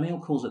 Daniel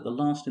calls it the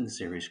last in the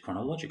series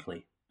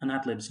chronologically, and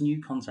ad-libs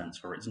new contents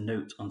for its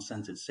note on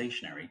scented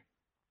stationery.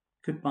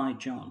 Goodbye,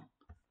 John.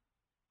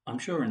 I'm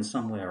sure in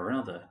some way or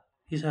another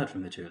he's heard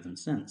from the two of them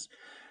since,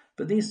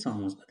 but these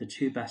songs are the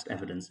two best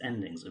evidence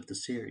endings of the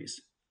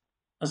series.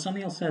 As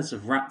Daniel says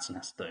of Rat's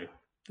Nest, though,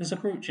 this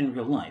approach in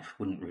real life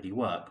wouldn't really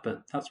work,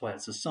 but that's why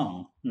it's a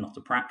song, not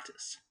a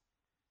practice.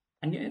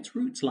 And yet its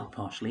roots lie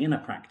partially in a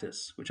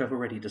practice, which I've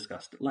already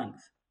discussed at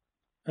length.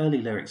 Early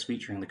lyrics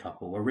featuring the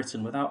couple were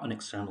written without an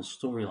external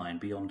storyline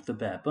beyond the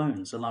bare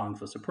bones, allowing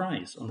for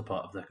surprise on the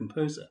part of their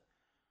composer.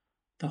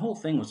 The whole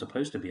thing was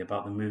supposed to be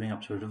about them moving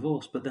up to a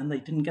divorce, but then they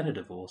didn't get a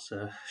divorce,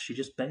 she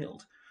just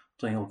bailed.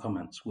 Daniel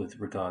comments with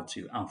regard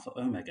to Alpha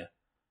Omega.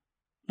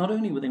 Not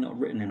only were they not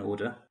written in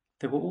order,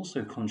 they were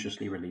also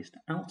consciously released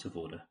out of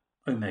order,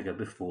 Omega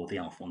before the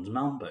Alphonse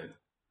Mambo.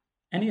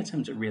 Any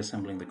attempt at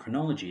reassembling the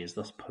chronology is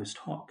thus post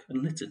hoc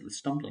and littered with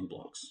stumbling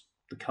blocks.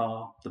 The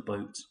car, the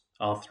boat,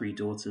 our three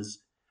daughters.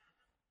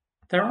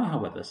 There are,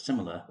 however,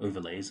 similar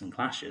overlays and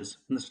clashes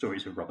in the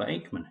stories of Robert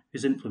Aikman,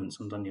 whose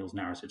influence on Daniel's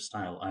narrative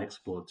style I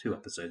explored 2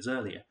 episodes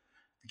earlier,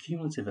 the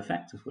cumulative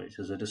effect of which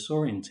is a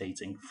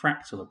disorientating,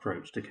 fractal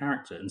approach to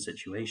character and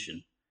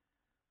situation.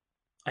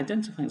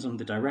 Identifying some of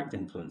the direct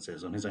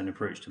influences on his own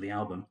approach to the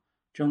album,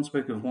 John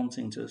spoke of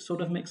wanting to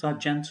sort of mix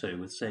Argento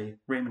with, say,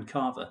 Raymond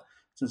Carver,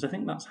 since I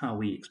think that's how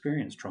we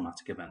experience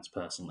traumatic events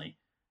personally.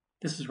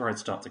 This is where I'd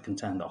start to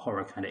contend that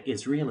horror kind of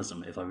is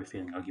realism if I were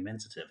feeling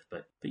argumentative,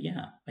 but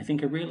yeah, I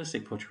think a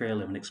realistic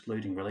portrayal of an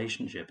exploding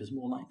relationship is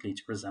more likely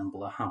to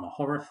resemble a Hammer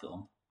horror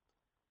film.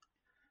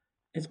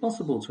 It's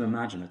possible to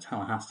imagine a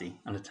Tallahassee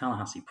and a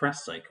Tallahassee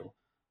press cycle,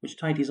 which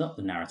tidies up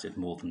the narrative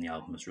more than the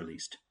album was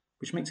released,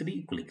 which makes it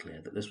equally clear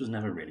that this was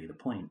never really the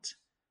point.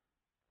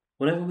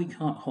 Whatever we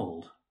can't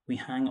hold, we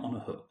hang on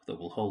a hook that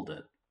will hold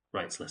it,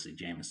 writes Leslie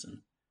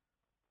Jameson.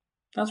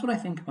 That's what I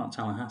think about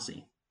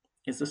Tallahassee.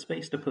 It's the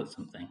space to put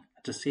something,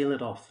 and to seal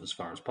it off as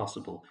far as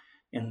possible,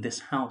 in this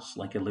house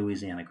like a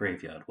Louisiana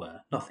graveyard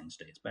where nothing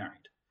stays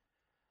buried.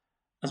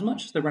 As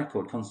much as the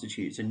record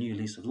constitutes a new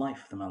lease of life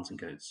for the Mountain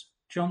Goats,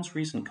 John's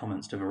recent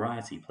comments to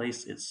Variety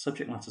place its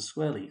subject matter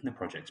squarely in the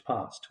project's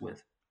past,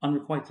 with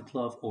unrequited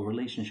love or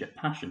relationship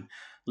passion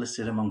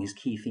listed among his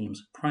key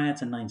themes prior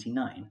to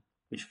 99,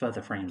 which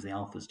further frames the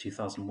Alpha's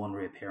 2001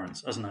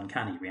 reappearance as an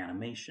uncanny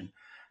reanimation,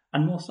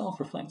 and more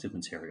self-reflective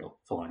material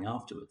following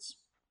afterwards.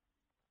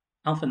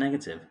 Alpha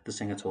Negative, the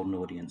singer told an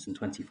audience in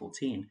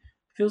 2014,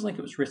 feels like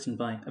it was written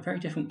by a very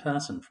different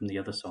person from the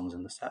other songs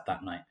in the set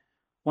that night,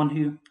 one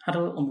who had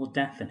a little more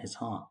death in his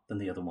heart than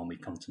the other one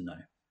we've come to know.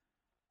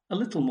 A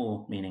little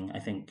more, meaning, I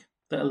think,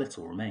 that a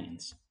little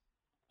remains.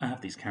 I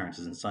have these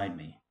characters inside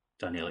me,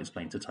 Daniel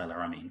explained to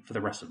Tyler Amin, for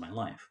the rest of my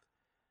life.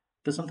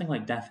 That something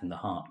like death in the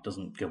heart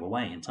doesn't go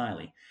away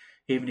entirely,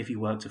 even if you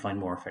work to find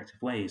more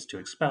effective ways to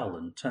expel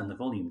and turn the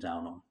volume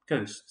down on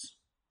ghosts,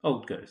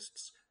 old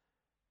ghosts.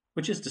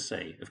 Which is to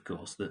say, of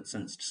course, that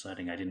since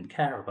deciding I didn't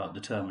care about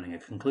determining a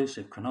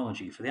conclusive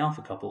chronology for the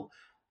Alpha couple,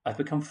 I've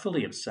become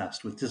fully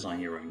obsessed with Design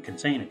Your Own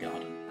Container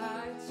Garden.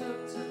 I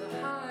took to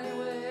the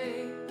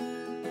highway.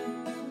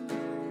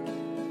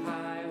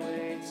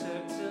 Highway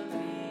took to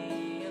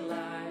me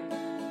like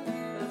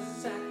a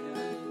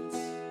second.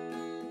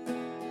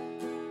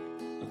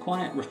 A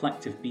quiet,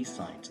 reflective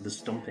B-side to the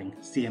stomping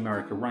See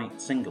America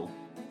Right single,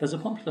 there's a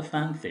popular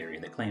fan theory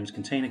that claims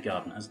Container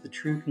Garden as the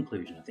true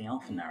conclusion of the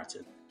Alpha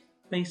narrative,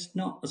 based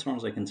not, as far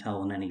as I can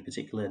tell, on any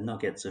particular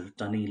nuggets of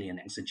Danielian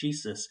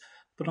exegesis,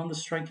 but on the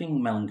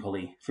striking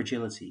melancholy,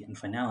 fragility, and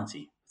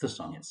finality of the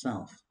song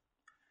itself.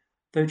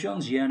 Though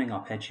John's yearning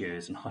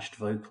arpeggios and hushed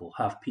vocal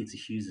have Peter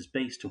Hughes'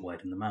 bass to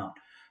widen them out,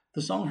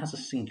 the song has a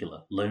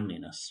singular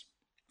loneliness.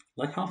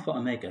 Like Alpha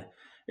Omega,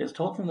 it's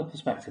told from the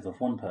perspective of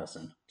one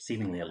person,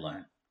 seemingly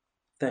alone.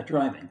 They're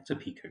driving to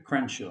Pico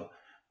Crenshaw,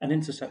 an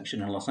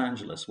intersection in Los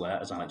Angeles where,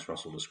 as Alex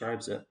Russell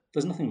describes it,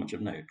 there's nothing much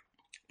of note.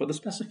 But the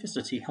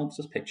specificity helps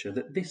us picture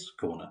that this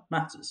corner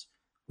matters.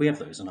 We have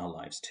those in our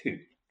lives too.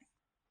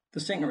 The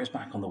singer is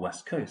back on the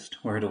West Coast,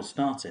 where it all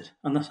started,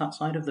 and thus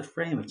outside of the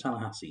frame of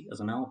Tallahassee as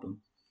an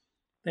album.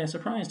 They are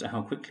surprised at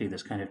how quickly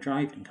this kind of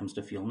driving comes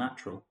to feel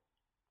natural.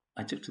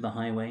 I took to the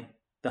highway.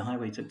 The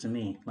highway took to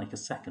me like a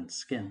second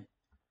skin.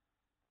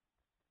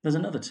 There's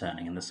another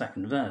turning in the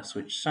second verse,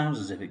 which sounds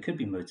as if it could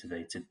be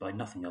motivated by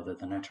nothing other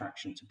than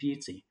attraction to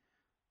beauty,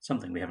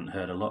 something we haven't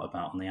heard a lot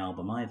about on the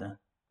album either.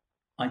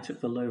 I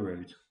took the low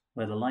road,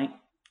 where the light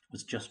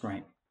was just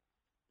right.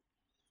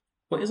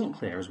 What isn't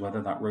clear is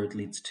whether that road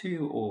leads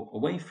to or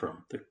away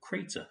from the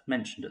crater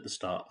mentioned at the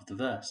start of the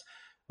verse,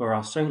 where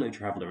our solo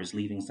traveller is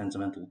leaving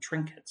sentimental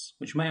trinkets,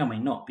 which may or may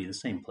not be the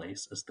same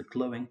place as the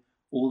glowing,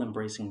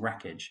 all-embracing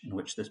wreckage in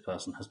which this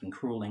person has been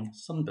crawling,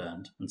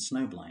 sunburned and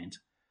snowblind.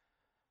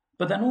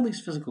 But then all these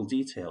physical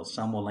details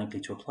sound more likely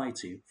to apply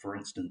to, for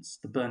instance,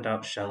 the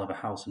burned-out shell of a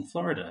house in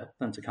Florida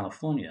than to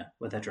California,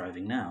 where they're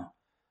driving now.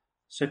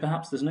 So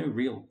perhaps there's no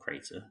real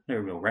crater, no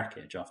real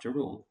wreckage after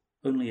all,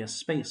 only a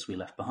space we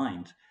left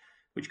behind,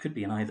 which could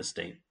be in either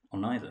state or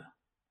neither,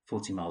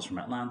 40 miles from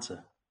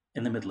Atlanta,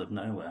 in the middle of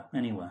nowhere,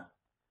 anywhere.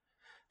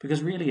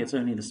 Because really it's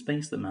only the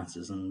space that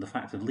matters and the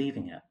fact of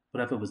leaving it,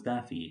 whatever was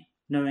there for you,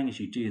 knowing as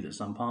you do that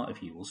some part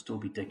of you will still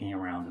be digging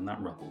around in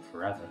that rubble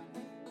forever.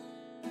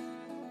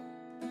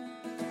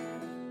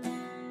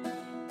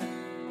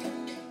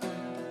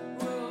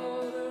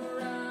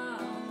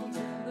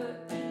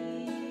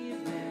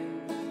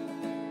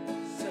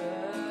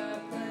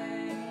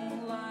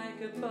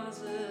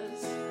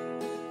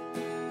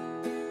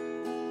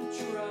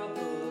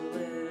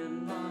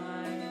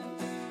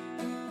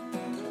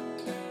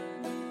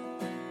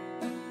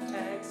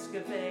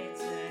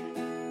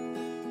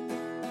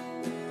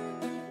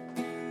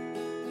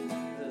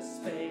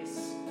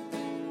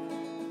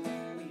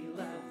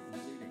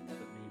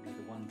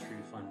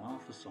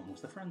 Song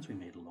was the friends we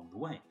made along the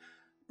way.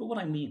 But what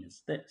I mean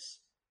is this.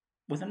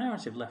 With a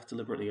narrative left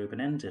deliberately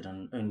open-ended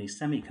and only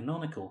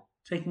semi-canonical,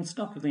 taking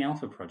stock of the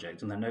Alpha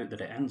Project and the note that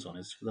it ends on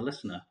is for the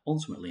listener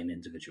ultimately an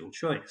individual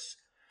choice.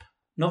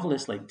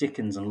 Novelists like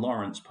Dickens and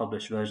Lawrence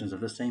publish versions of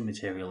the same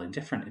material in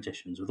different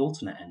editions with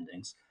alternate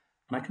endings,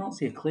 and I can't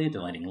see a clear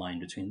dividing line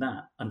between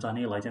that and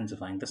Daniel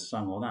identifying this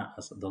song or that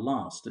as the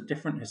last at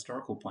different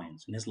historical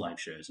points in his live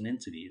shows and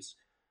interviews.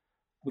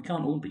 We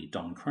can't all be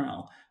Don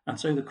Crowell, and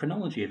so the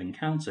chronology of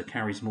encounter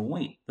carries more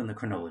weight than the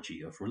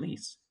chronology of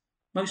release.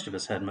 Most of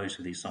us heard most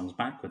of these songs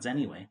backwards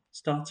anyway,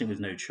 starting with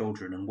No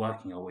Children and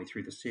working our way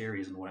through the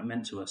series and what it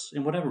meant to us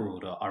in whatever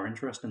order our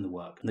interest in the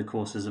work and the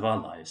courses of our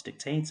lives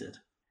dictated.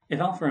 If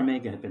Alpha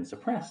Omega had been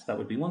suppressed, that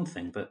would be one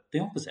thing, but the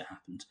opposite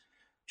happened.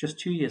 Just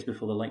 2 years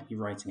before the likely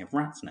writing of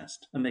Rat's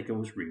Nest, Omega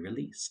was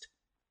re-released.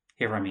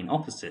 Here I mean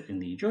opposite in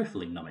the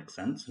joyfully gnomic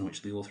sense, in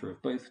which the author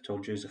of both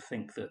told Joseph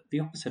Fink that the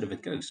opposite of a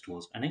ghost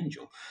was an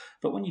angel.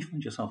 But when you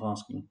find yourself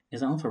asking,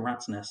 is Alpha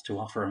Rat's Nest to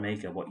Alpha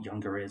Omega what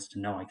younger is to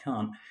No I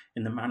Can't,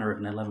 in the manner of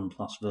an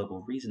 11-plus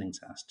verbal reasoning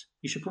test,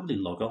 you should probably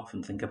log off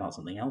and think about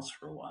something else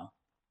for a while.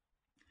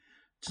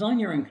 Design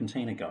Your Own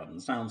Container Garden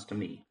sounds to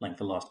me like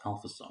the last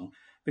Alpha song,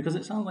 because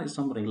it sounds like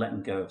somebody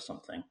letting go of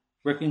something,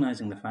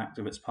 recognizing the fact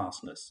of its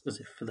pastness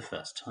as if for the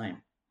first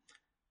time.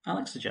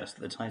 Alex suggests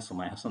that the title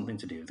might have something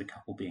to do with the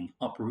couple being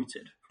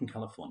uprooted from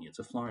California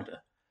to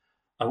Florida.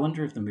 I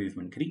wonder if the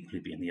movement could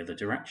equally be in the other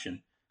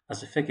direction,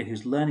 as a figure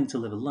who's learning to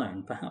live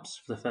alone, perhaps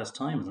for the first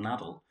time as an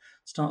adult,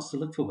 starts to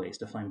look for ways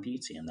to find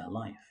beauty in their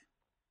life.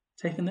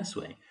 Taken this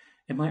way,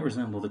 it might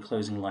resemble the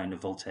closing line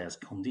of Voltaire's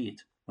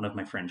Candide, one of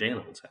my French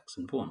A-level texts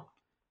in Porn.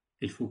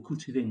 Il faut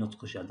cultiver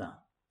notre jardin,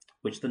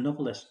 which the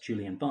novelist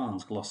Julian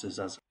Barnes glosses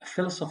as a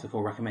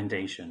philosophical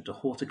recommendation to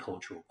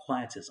horticultural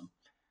quietism,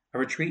 a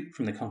retreat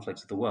from the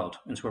conflicts of the world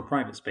into a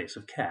private space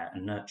of care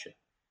and nurture.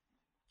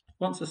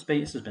 Once a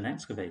space has been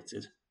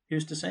excavated,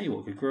 who's to say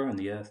what could grow in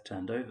the earth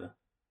turned over?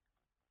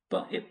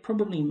 But it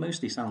probably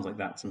mostly sounds like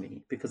that to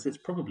me, because it's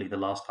probably the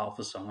last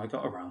Alpha song I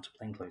got around to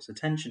paying close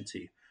attention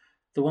to,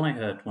 the one I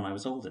heard when I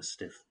was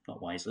oldest, if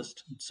not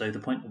wisest, so the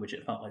point at which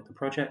it felt like the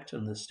project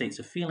and the states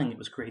of feeling it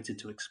was created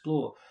to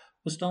explore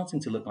was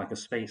starting to look like a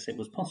space it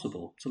was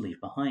possible to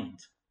leave behind.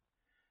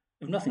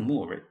 If nothing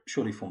more, it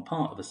surely formed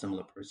part of a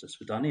similar process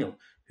for Daniel,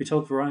 who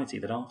told Variety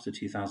that after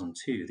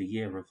 2002, the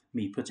year of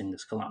me putting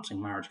this collapsing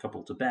marriage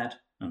couple to bed,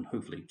 and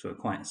hopefully to a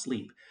quiet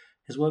sleep,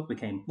 his work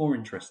became more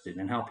interested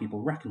in how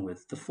people reckon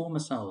with the former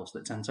selves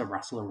that tend to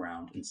rattle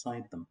around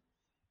inside them.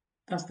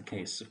 That's the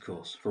case, of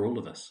course, for all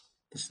of us.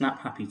 The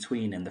snap-happy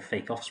tween in the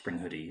fake Offspring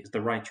hoodie is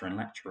the writer and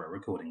lecturer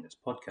recording this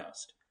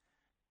podcast.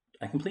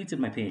 I completed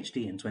my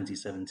PhD in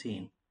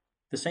 2017,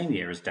 the same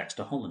year as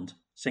Dexter Holland,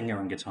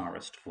 singer and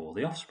guitarist for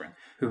The Offspring,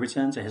 who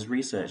returned to his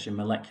research in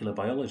molecular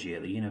biology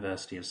at the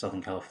University of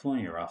Southern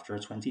California after a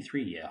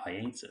 23-year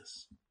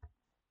hiatus.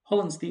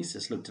 Holland's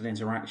thesis looked at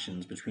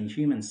interactions between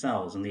human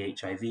cells and the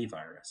HIV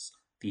virus,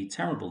 the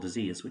terrible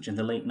disease which in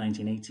the late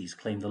 1980s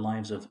claimed the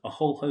lives of a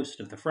whole host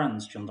of the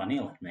friends John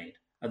Daniel had made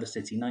at the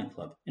City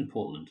nightclub in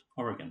Portland,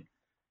 Oregon.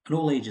 An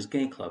all-ages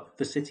gay club,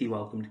 the City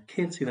welcomed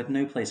kids who had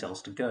no place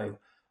else to go,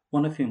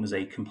 one of whom was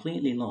a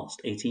completely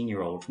lost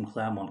 18-year-old from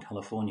Claremont,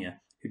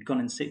 California, who'd gone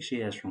in 6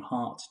 years from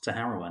heart to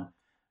heroin,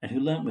 and who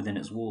learnt within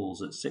its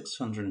walls at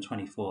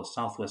 624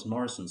 Southwest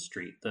Morrison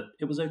Street that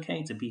it was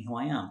okay to be who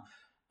I am,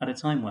 at a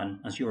time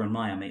when, as Joran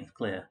Meyer made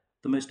clear,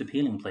 the most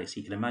appealing place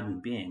he could imagine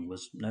being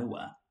was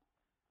nowhere.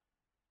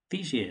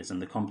 These years and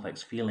the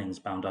complex feelings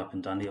bound up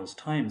in Daniel's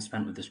time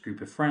spent with this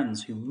group of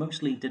friends who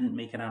mostly didn't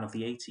make it out of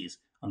the 80s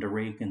under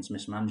Reagan's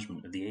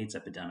mismanagement of the AIDS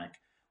epidemic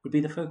would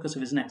be the focus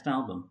of his next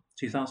album,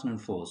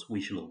 2004's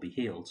We Shall All Be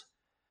Healed.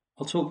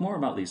 I'll talk more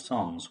about these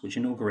songs, which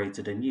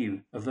inaugurated a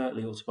new,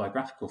 overtly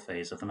autobiographical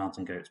phase of the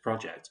Mountain Goats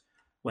project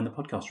when the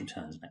podcast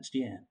returns next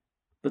year.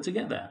 But to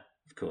get there,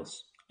 of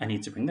course, I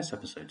need to bring this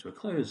episode to a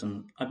close,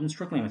 and I've been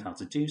struggling with how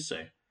to do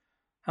so.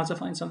 How to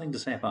find something to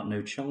say about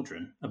no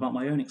children, about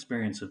my own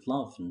experience of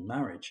love and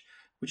marriage,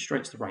 which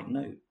strikes the right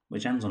note,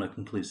 which ends on a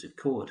conclusive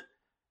chord.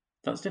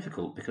 That's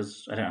difficult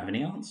because I don't have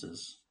any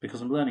answers,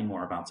 because I'm learning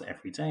more about it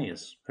every day,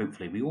 as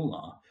hopefully we all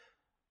are.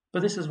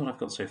 But this is what I've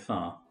got so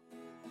far.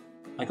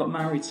 I got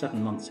married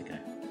 7 months ago,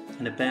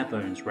 in a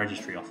bare-bones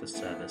registry office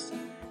service,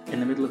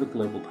 in the middle of a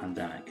global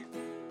pandemic.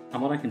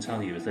 And what I can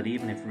tell you is that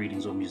even if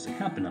readings or music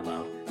had been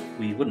allowed,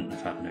 we wouldn't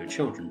have had no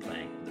children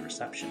playing at the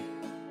reception.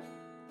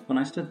 When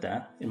I stood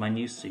there, in my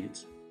new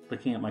suit,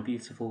 looking at my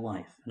beautiful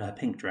wife in her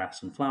pink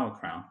dress and flower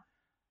crown,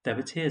 there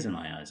were tears in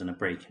my eyes and a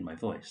break in my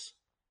voice.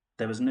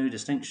 There was no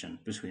distinction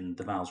between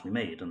the vows we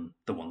made and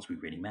the ones we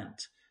really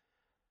meant.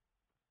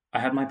 I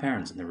had my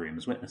parents in the room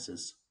as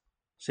witnesses.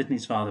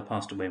 Sydney's father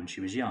passed away when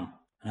she was young,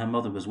 and her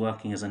mother was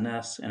working as a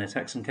nurse in a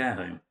Texan care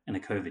home in a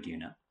COVID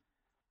unit.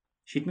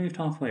 She'd moved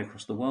halfway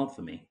across the world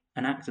for me,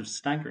 an act of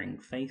staggering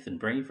faith and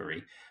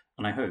bravery,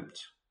 and I hope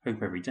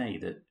every day,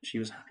 that she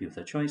was happy with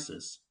her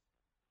choices.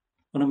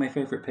 One of my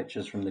favourite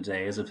pictures from the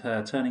day is of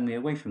her turning me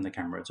away from the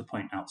camera to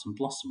point out some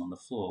blossom on the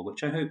floor,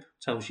 which I hope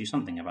tells you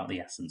something about the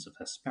essence of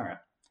her spirit.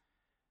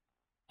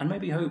 And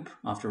maybe hope,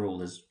 after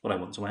all, is what I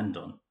want to end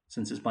on,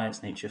 since it's by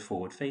its nature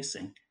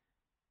forward-facing.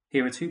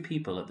 Here are two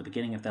people at the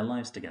beginning of their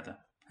lives together,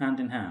 hand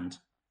in hand,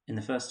 in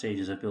the first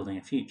stages of building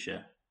a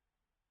future.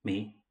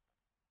 Me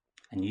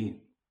and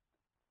you.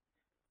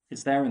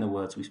 It's there in the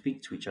words we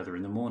speak to each other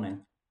in the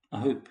morning.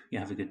 I hope you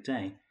have a good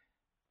day.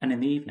 And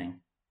in the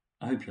evening,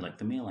 I hope you like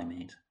the meal I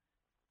made.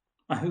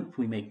 I hope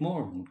we make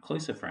more and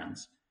closer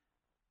friends.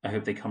 I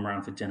hope they come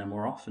around for dinner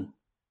more often.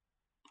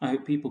 I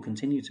hope people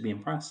continue to be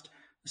impressed,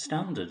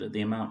 astounded at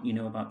the amount you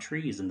know about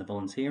trees and the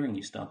volunteering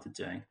you started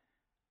doing.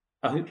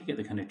 I hope you get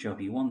the kind of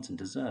job you want and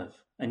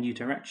deserve, a new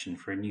direction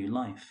for a new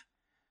life.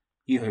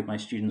 You hope my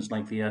students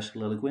like the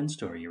Ursula Le Guin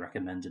story you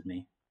recommended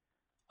me.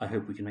 I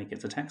hope we can make it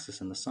to Texas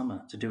in the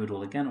summer to do it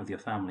all again with your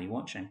family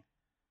watching.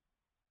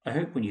 I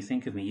hope when you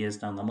think of me years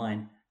down the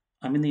line,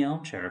 I'm in the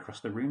armchair across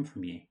the room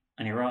from you,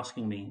 and you're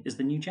asking me, is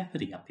the new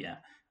Jeopardy up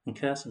yet? And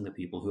cursing the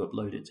people who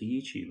upload it to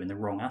YouTube in the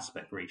wrong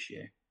aspect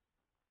ratio.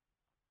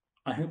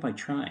 I hope I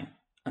try,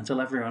 until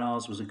everyone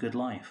ours was a good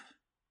life,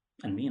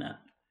 and mean it.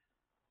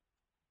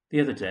 The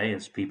other day,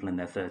 as people in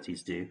their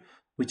 30s do,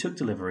 we took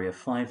delivery of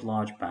 5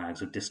 large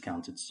bags of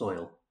discounted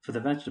soil for the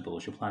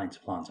vegetables you're planning to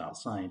plant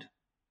outside.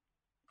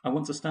 I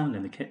want to stand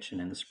in the kitchen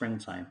in the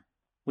springtime,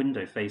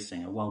 window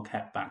facing a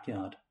well-kept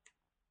backyard,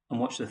 and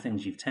watch the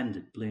things you've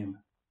tended bloom.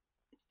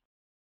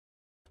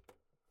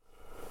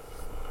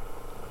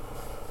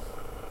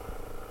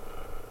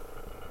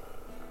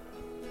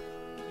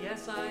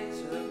 Yes, I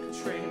took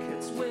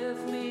trinkets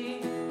with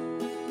me,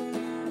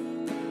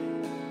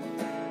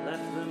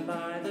 left them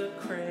by the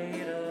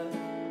crater.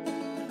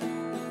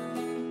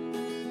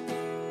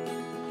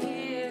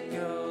 Here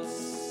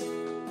goes,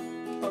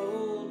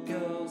 old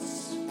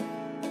ghosts.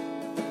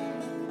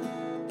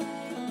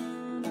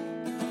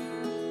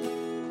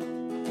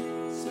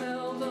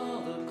 Smelled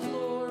all the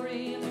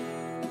chlorine.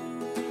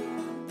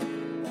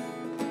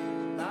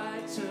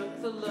 I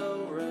took the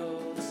low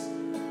roads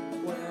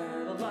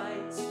where the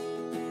lights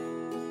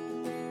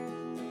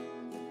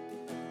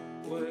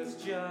was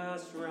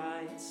just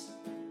right.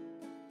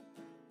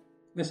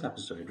 This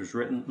episode was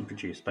written and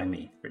produced by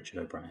me, Richard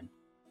O'Brien.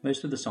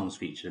 Most of the songs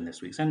featured in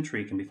this week's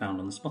entry can be found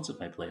on the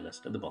Spotify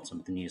playlist at the bottom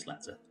of the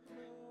newsletter.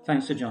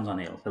 Thanks to John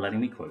Daniel for letting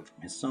me quote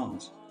from his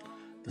songs.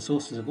 The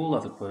sources of all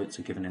other quotes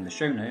are given in the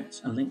show notes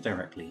and linked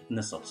directly in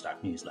the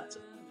Substack newsletter.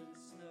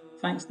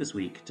 Thanks this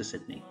week to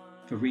Sydney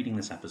for reading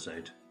this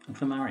episode and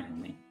for marrying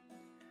me.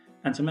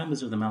 And to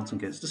members of the Mountain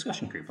Goats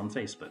discussion group on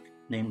Facebook,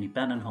 namely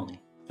Ben and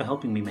Holly, for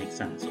helping me make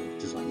sense of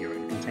Design Your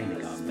Own Container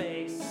Garden.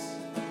 Space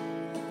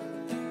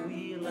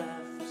we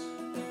left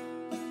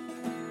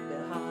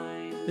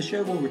behind. The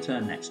show will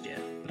return next year,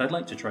 but I'd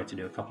like to try to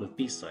do a couple of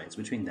B-sides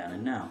between then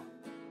and now.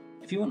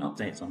 If you want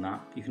updates on that,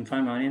 you can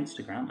find me on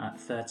Instagram at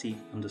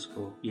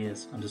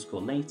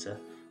 30_years_later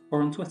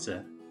or on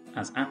Twitter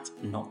as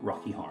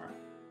 @NotRockyHorror.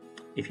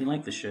 If you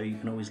like the show, you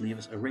can always leave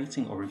us a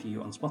rating or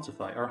review on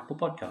Spotify or Apple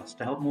Podcasts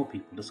to help more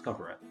people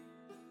discover it.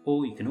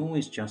 Or you can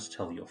always just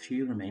tell your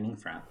few remaining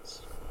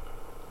friends.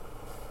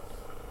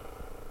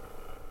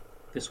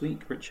 This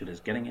week, Richard is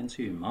getting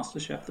into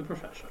MasterChef The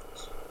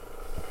Professionals.